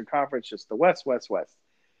the Eastern Conference. Just the West.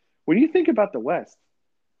 When you think about the West,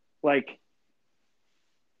 like,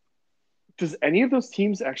 does any of those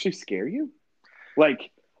teams actually scare you? Like,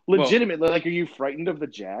 legitimately, like, are you frightened of the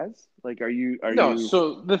Jazz? Like, are you? No.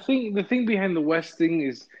 So the thing behind the West thing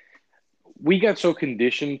is, we got so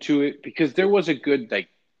conditioned to it because there was a good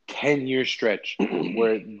 10-year stretch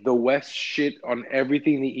where the West shit on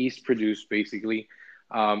everything the East produced, basically.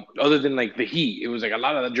 Other than the Heat, it was a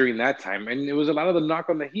lot of that during that time, and it was a lot of the knock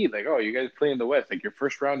on the Heat, oh, you guys play in the West, your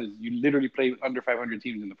first round is you literally play under 500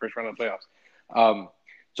 teams in the first round of the playoffs.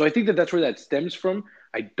 So I think that's where that stems from.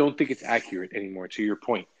 I don't think it's accurate anymore. To your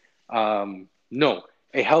point, no,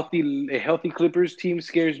 a healthy Clippers team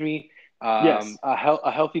scares me. Yes.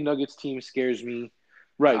 A healthy Nuggets team scares me.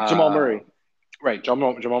 Right, Jamal Murray. Right,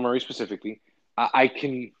 Jamal Murray specifically. Book's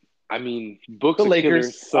the Lakers,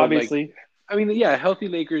 killer, so obviously. Healthy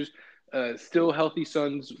Lakers, still healthy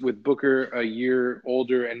Suns with Booker a year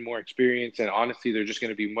older and more experience, and honestly, they're just going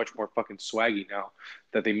to be much more fucking swaggy now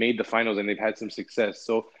that they made the finals and they've had some success.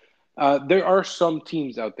 So there are some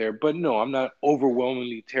teams out there, but no, I'm not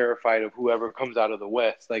overwhelmingly terrified of whoever comes out of the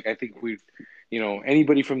West. I think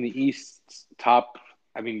anybody from the East top,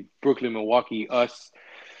 Brooklyn, Milwaukee, us,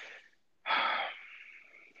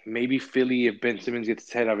 maybe Philly if Ben Simmons gets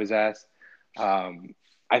his head out of his ass.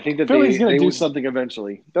 I think that Philly's going to do something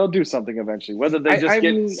eventually. They'll do something eventually, whether they just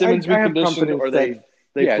get Simmons reconditioned or they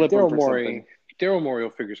flip him for something. Daryl Morey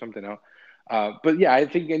will figure something out. But yeah, I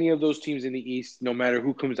think any of those teams in the East, no matter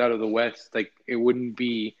who comes out of the West, it wouldn't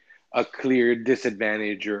be a clear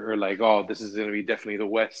disadvantage or oh, this is going to be definitely the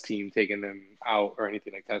West team taking them out or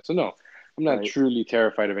anything like that. So no, I'm not truly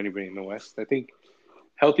terrified of anybody in the West. I think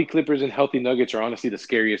healthy Clippers and healthy Nuggets are honestly the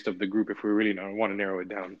scariest of the group if we really want to narrow it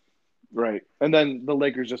down. Right. And then the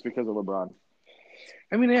Lakers just because of LeBron.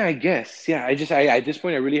 I guess. Yeah, at this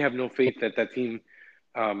point, I really have no faith that team.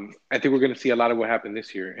 I think we're going to see a lot of what happened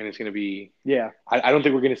this year, and it's going to be. Yeah. I don't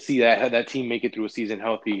think we're going to see that team make it through a season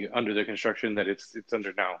healthy under the construction that it's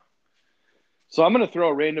under now. So I'm going to throw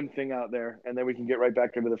a random thing out there, and then we can get right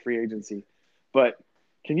back into the free agency. But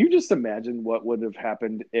can you just imagine what would have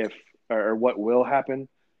happened or what will happen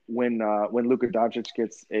when Luka Doncic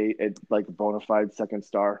gets a bona fide second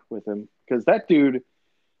star with him? Because that dude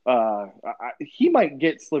He might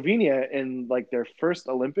get Slovenia in like their first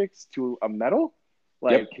Olympics to a medal.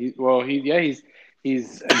 Yep. Like,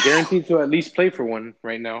 He's guaranteed to at least play for one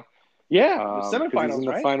right now. yeah, Because he's semifinals, in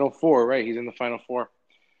the right? final four, right? He's in the final four.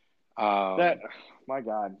 My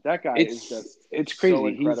God, that guy is just it's so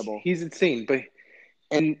crazy. incredible. He's insane, but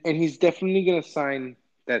and he's definitely gonna sign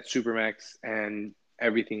that supermax and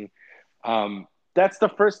everything. That's the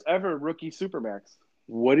first ever rookie supermax.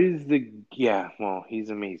 What is the yeah? Well, he's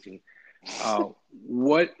amazing.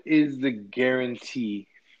 What is the guarantee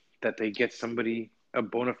that they get somebody a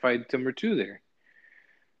bona fide number two there?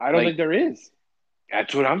 I don't Like think there is.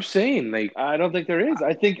 that's what I'm saying. Like I don't think there is.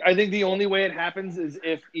 I think the only way it happens is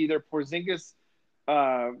if either Porzingis,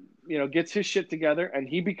 gets his shit together and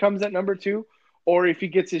he becomes that number two, or if he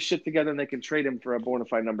gets his shit together and they can trade him for a bona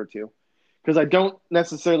fide number two. Because I don't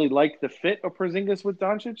necessarily like the fit of Porzingis with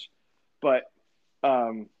Doncic, but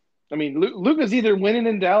I mean, Luka's either winning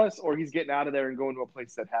in Dallas or he's getting out of there and going to a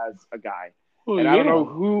place that has a guy. And I don't know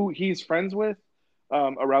who he's friends with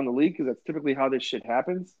around the league because that's typically how this shit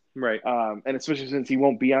happens. Right. And especially since he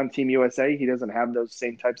won't be on Team USA, he doesn't have those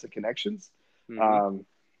same types of connections. Mm-hmm.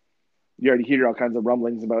 You already hear all kinds of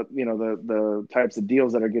rumblings about the types of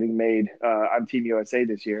deals that are getting made on Team USA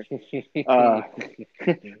this year.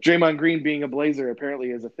 Draymond Green being a Blazer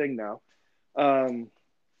apparently is a thing now.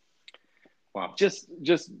 Wow. Just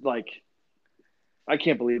like I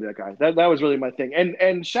can't believe that guy. That was really my thing.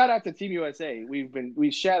 And shout out to Team USA.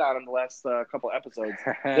 We shat on them the last couple episodes.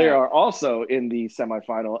 They are also in the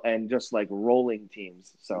semifinal and just like rolling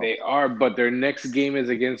teams. So they are, but their next game is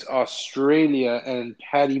against Australia and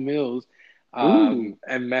Patty Mills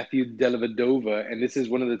and Matthew Dellavedova, and this is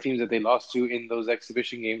one of the teams that they lost to in those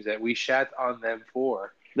exhibition games that we shat on them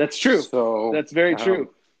for. That's true. So that's very true.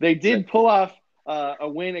 They did pull off a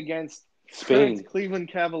win against Spain, Cleveland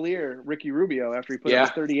Cavalier, Ricky Rubio, after he put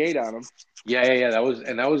up 38 on him. Yeah. That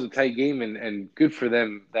was a tight game, and good for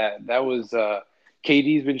them. That was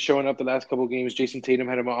KD's been showing up the last couple of games. Jason Tatum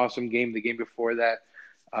had an awesome game the game before that.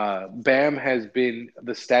 Bam has been,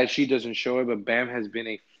 the stat sheet doesn't show it, but Bam has been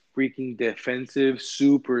a freaking defensive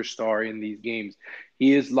superstar in these games.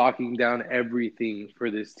 He is locking down everything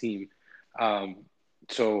for this team.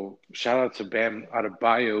 So shout out to Bam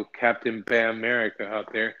Adebayo, Captain Bam America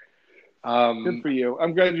out there. Good for you.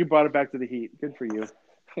 I'm glad you brought it back to the Heat. Good for you.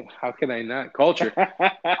 How can I not? Culture.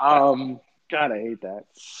 God, I hate that.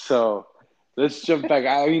 So let's jump back.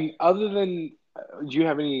 I mean, other than, do you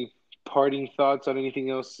have any parting thoughts on anything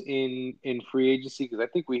else in free agency? Because I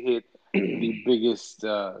think we hit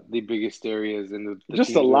the biggest areas in the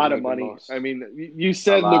just a lot of money. I mean, you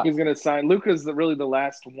said Luka's going to sign. Luka's really the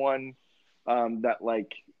last one that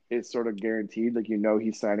like is sort of guaranteed. Like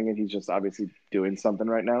he's signing it. He's just obviously doing something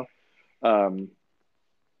right now.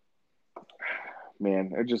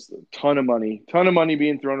 Man, just a ton of money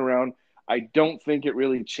being thrown around. I don't think it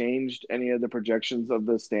really changed any of the projections of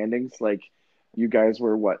the standings. Like, you guys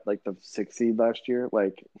were what, like the 6th seed last year?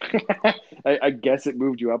 Like, I guess it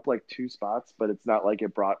moved you up like 2 spots, but it's not like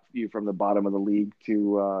it brought you from the bottom of the league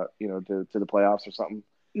to to the playoffs or something.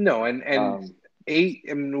 No, and 8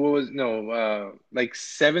 and like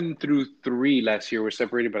 7 through 3 last year were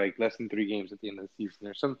separated by like less than 3 games at the end of the season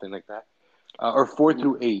or something like that, or 4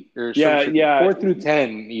 through 8 or 4 through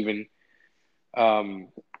 10 even.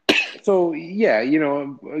 So yeah,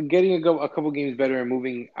 getting a couple games better and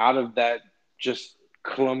moving out of that just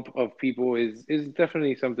clump of people is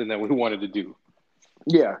definitely something that we wanted to do.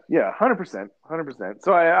 Yeah, 100%.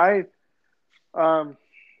 So I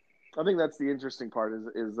think that's the interesting part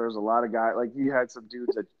is there's a lot of guys, like you had some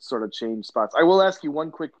dudes that sort of changed spots. I will ask you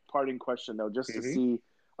one quick parting question though, just to see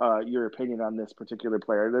your opinion on this particular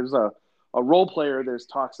player. There's a role player. There's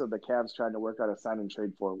talks of the Cavs trying to work out a sign and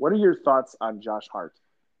trade for. What are your thoughts on Josh Hart?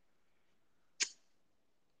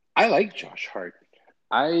 I like Josh Hart.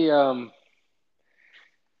 I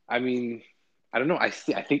mean, I don't know. I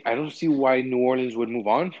don't see why New Orleans would move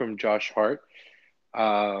on from Josh Hart.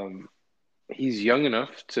 He's young enough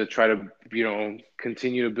to try to,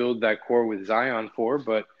 continue to build that core with Zion for,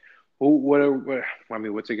 but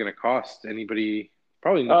what's it going to cost anybody?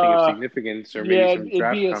 Probably nothing of significance, or maybe some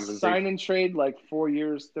draft it'd be a compensation. Sign and trade, like 4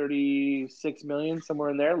 years, $36 million, somewhere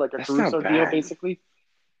in there, like a Caruso deal, basically.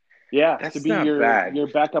 Yeah, that's to be your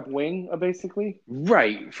backup wing, basically.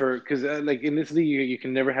 Right, because like in this league, you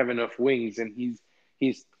can never have enough wings, and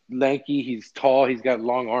he's lanky, he's tall, he's got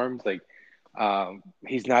long arms. Like,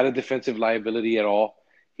 he's not a defensive liability at all.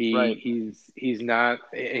 He's not.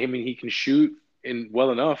 I mean, he can shoot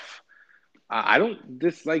well enough. I don't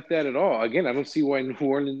dislike that at all. Again, I don't see why New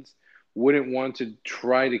Orleans wouldn't want to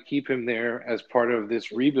try to keep him there as part of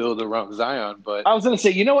this rebuild around Zion. But I was going to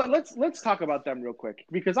say, you know what? Let's talk about them real quick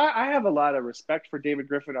because I have a lot of respect for David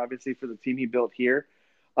Griffin, obviously for the team he built here.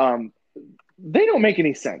 They don't make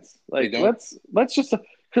any sense. Like let's just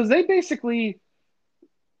because they basically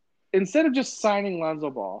instead of just signing Lonzo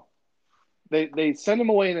Ball, they send him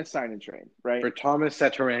away in a signing train, right? For Thomas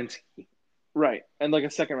Satoransky, right, and like a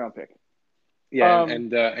second round pick. Yeah,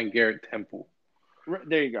 and Garrett Temple.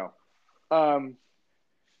 There you go. And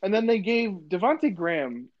then they gave Devontae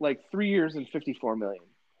Graham like 3 years and $54 million.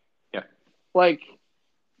 Yeah. Like,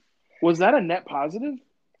 was that a net positive?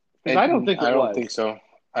 Because I don't think it was. I don't think so.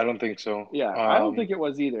 I don't think so. Yeah, I don't think it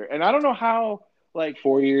was either. And I don't know how. Like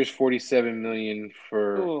 4 years, $47 million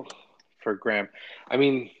for Graham. I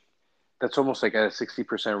mean, that's almost like at a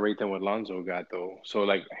 60% rate than what Lonzo got, though. So,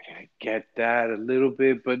 like, I get that a little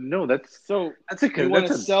bit, but no, that's a you want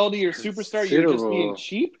to sell to your superstar? You're just being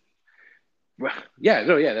cheap. Yeah,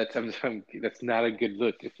 no, yeah, that's not a good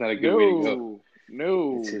look. It's not a good way to go.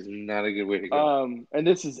 No, this is not a good way to go. And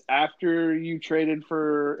this is after you traded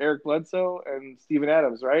for Eric Bledsoe and Steven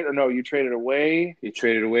Adams, right? Or no, you traded away. You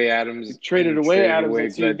traded away Adams. You traded away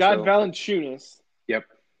Adams. So you got Valanciunas. Yep.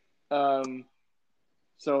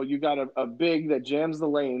 So you got a big that jams the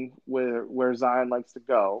lane where Zion likes to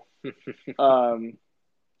go.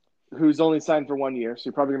 Who's only signed for 1 year, so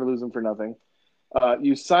you're probably going to lose him for nothing.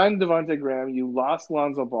 You signed Devontae Graham. You lost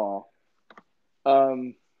Lonzo Ball.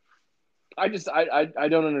 I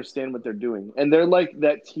don't understand what they're doing. And they're like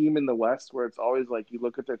that team in the West where it's always like you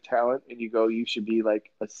look at their talent and you go, you should be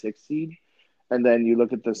like a 6 seed. And then you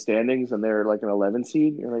look at the standings and they're like an 11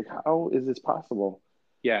 seed. You're like, how is this possible?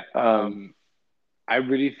 Yeah. I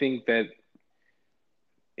really think that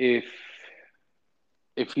if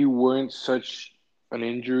you weren't such an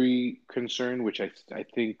injury concern, which I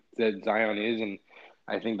think that Zion is, and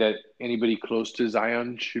I think that anybody close to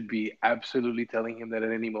Zion should be absolutely telling him that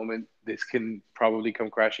at any moment this can probably come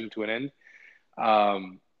crashing to an end. I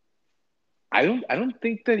don't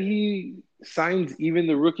think that he signs even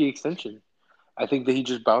the rookie extension. I think that he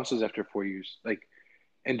just bounces after 4 years,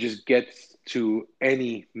 and just gets to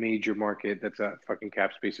any major market that's a fucking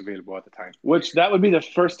cap space available at the time. Which that would be the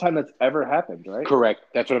first time that's ever happened, right? Correct.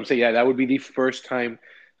 That's what I'm saying. Yeah, that would be the first time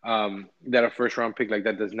that a first round pick like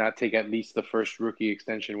that does not take at least the first rookie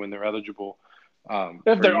extension when they're eligible.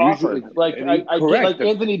 If they're offered, I get, like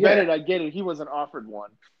Anthony Bennett, I get it. He wasn't offered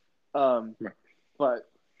one. Right. But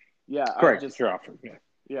yeah, correct. You're offered.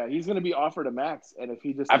 Yeah, he's going to be offered a max, and if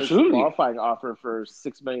he just takes a qualifying offer for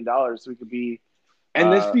 $6 million, so he could be. And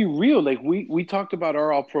let's be real. Like we talked about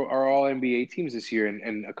our all NBA teams this year,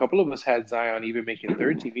 and a couple of us had Zion even making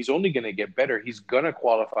third team. He's only going to get better. He's going to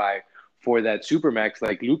qualify for that supermax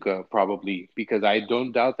like Luka probably, because I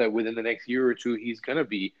don't doubt that within the next year or two he's going to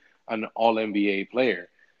be an all NBA player.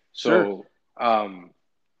 So, and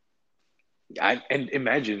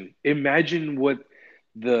imagine what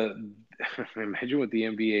the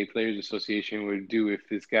NBA Players Association would do if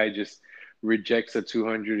this guy just rejects a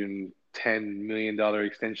 $210 million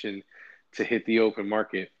extension to hit the open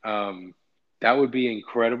market. That would be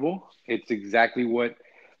incredible. It's exactly what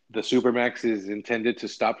the Supermax is intended to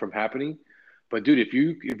stop from happening. But dude, if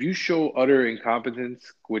you show utter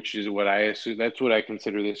incompetence, which is what I assume, that's what I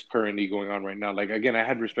consider this currently going on right now. Like, again, I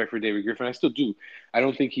had respect for David Griffin. I still do. I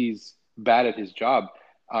don't think he's bad at his job.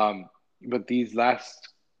 But these last,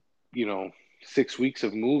 6 weeks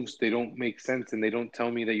of moves, they don't make sense. And they don't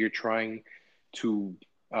tell me that you're trying to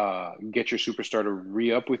get your superstar to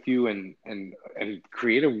re-up with you and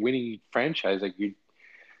create a winning franchise.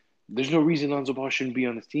 There's no reason Lonzo Ball shouldn't be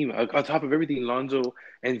on this team. On top of everything, Lonzo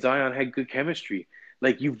and Zion had good chemistry.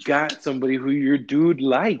 Like, you've got somebody who your dude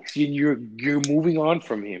likes, and you're moving on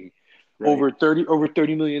from him. Right. over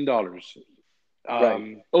 $30 million.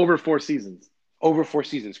 Right. Over 4 seasons. Over 4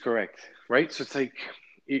 seasons, correct. Right? So it's like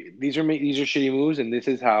these are shitty moves, and this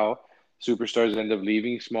is how superstars end up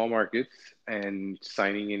leaving small markets and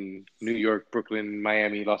signing in New York, Brooklyn,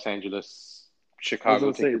 Miami, Los Angeles,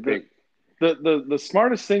 Chicago. The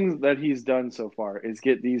smartest thing that he's done so far is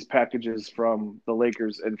get these packages from the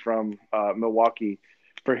Lakers and from Milwaukee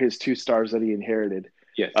for his 2 stars that he inherited.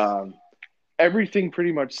 Yes. Everything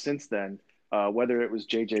pretty much since then, whether it was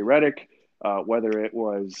JJ Redick, whether it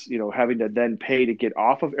was having to then pay to get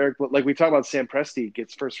off of Eric, like we talk about Sam Presti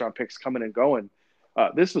gets first round picks coming and going.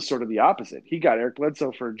 This was sort of the opposite. He got Eric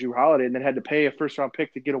Bledsoe for Jrue Holiday and then had to pay a first round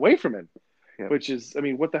pick to get away from him, which is,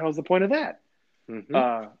 what the hell's the point of that?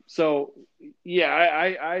 Mm-hmm. So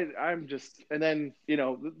yeah, I'm just, and then,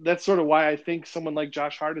 that's sort of why I think someone like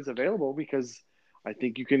Josh Hart is available, because I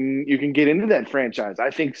think you can get into that franchise.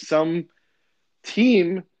 I think some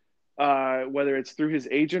team whether it's through his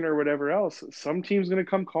agent or whatever else, some team's going to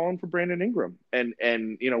come calling for Brandon Ingram. And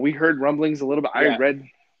we heard rumblings a little bit. I read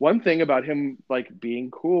one thing about him like being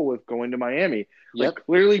cool with going to Miami. Like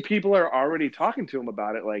clearly people are already talking to him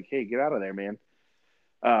about it. Like, hey, get out of there, man.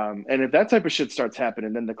 And if that type of shit starts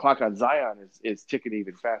happening, then the clock on Zion is ticking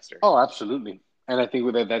even faster. Oh, absolutely. And I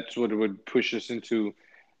think that's what would push us into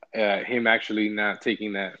him actually not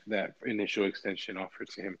taking that initial extension offer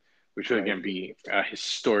to him, which would again be a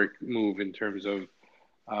historic move in terms of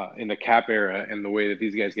in the cap era and the way that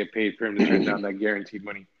these guys get paid for him to turn down that guaranteed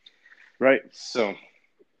money. Right. So,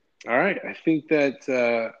 all right. I think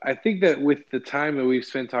that with the time that we've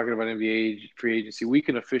spent talking about NBA free agency, we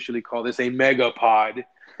can officially call this a mega pod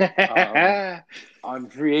on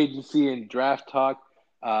free agency and draft talk.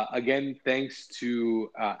 Again, thanks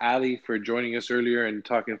to Ali for joining us earlier and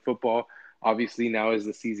talking football. Obviously, now as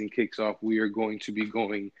the season kicks off, we are going to be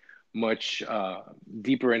going much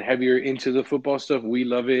deeper and heavier into the football stuff. We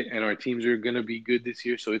love it, and our teams are going to be good this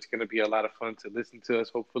year, so it's going to be a lot of fun to listen to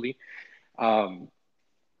us, hopefully.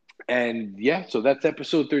 And yeah, so that's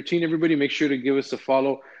episode 13, everybody. Make sure to give us a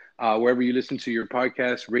follow wherever you listen to your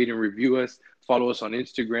podcast, rate and review us. Follow us on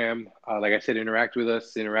Instagram. Like I said, interact with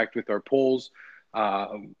us, interact with our polls.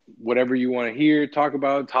 Whatever you want to hear, talk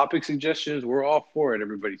about, topic suggestions, we're all for it,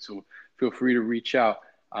 everybody. So feel free to reach out.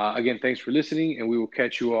 Again, thanks for listening, and we will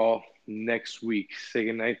catch you all next week. Say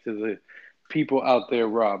goodnight to the people out there,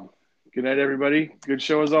 Rob. Good night, everybody. Good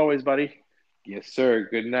show as always, buddy. Yes, sir.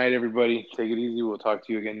 Good night, everybody. Take it easy. We'll talk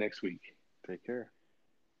to you again next week. Take care.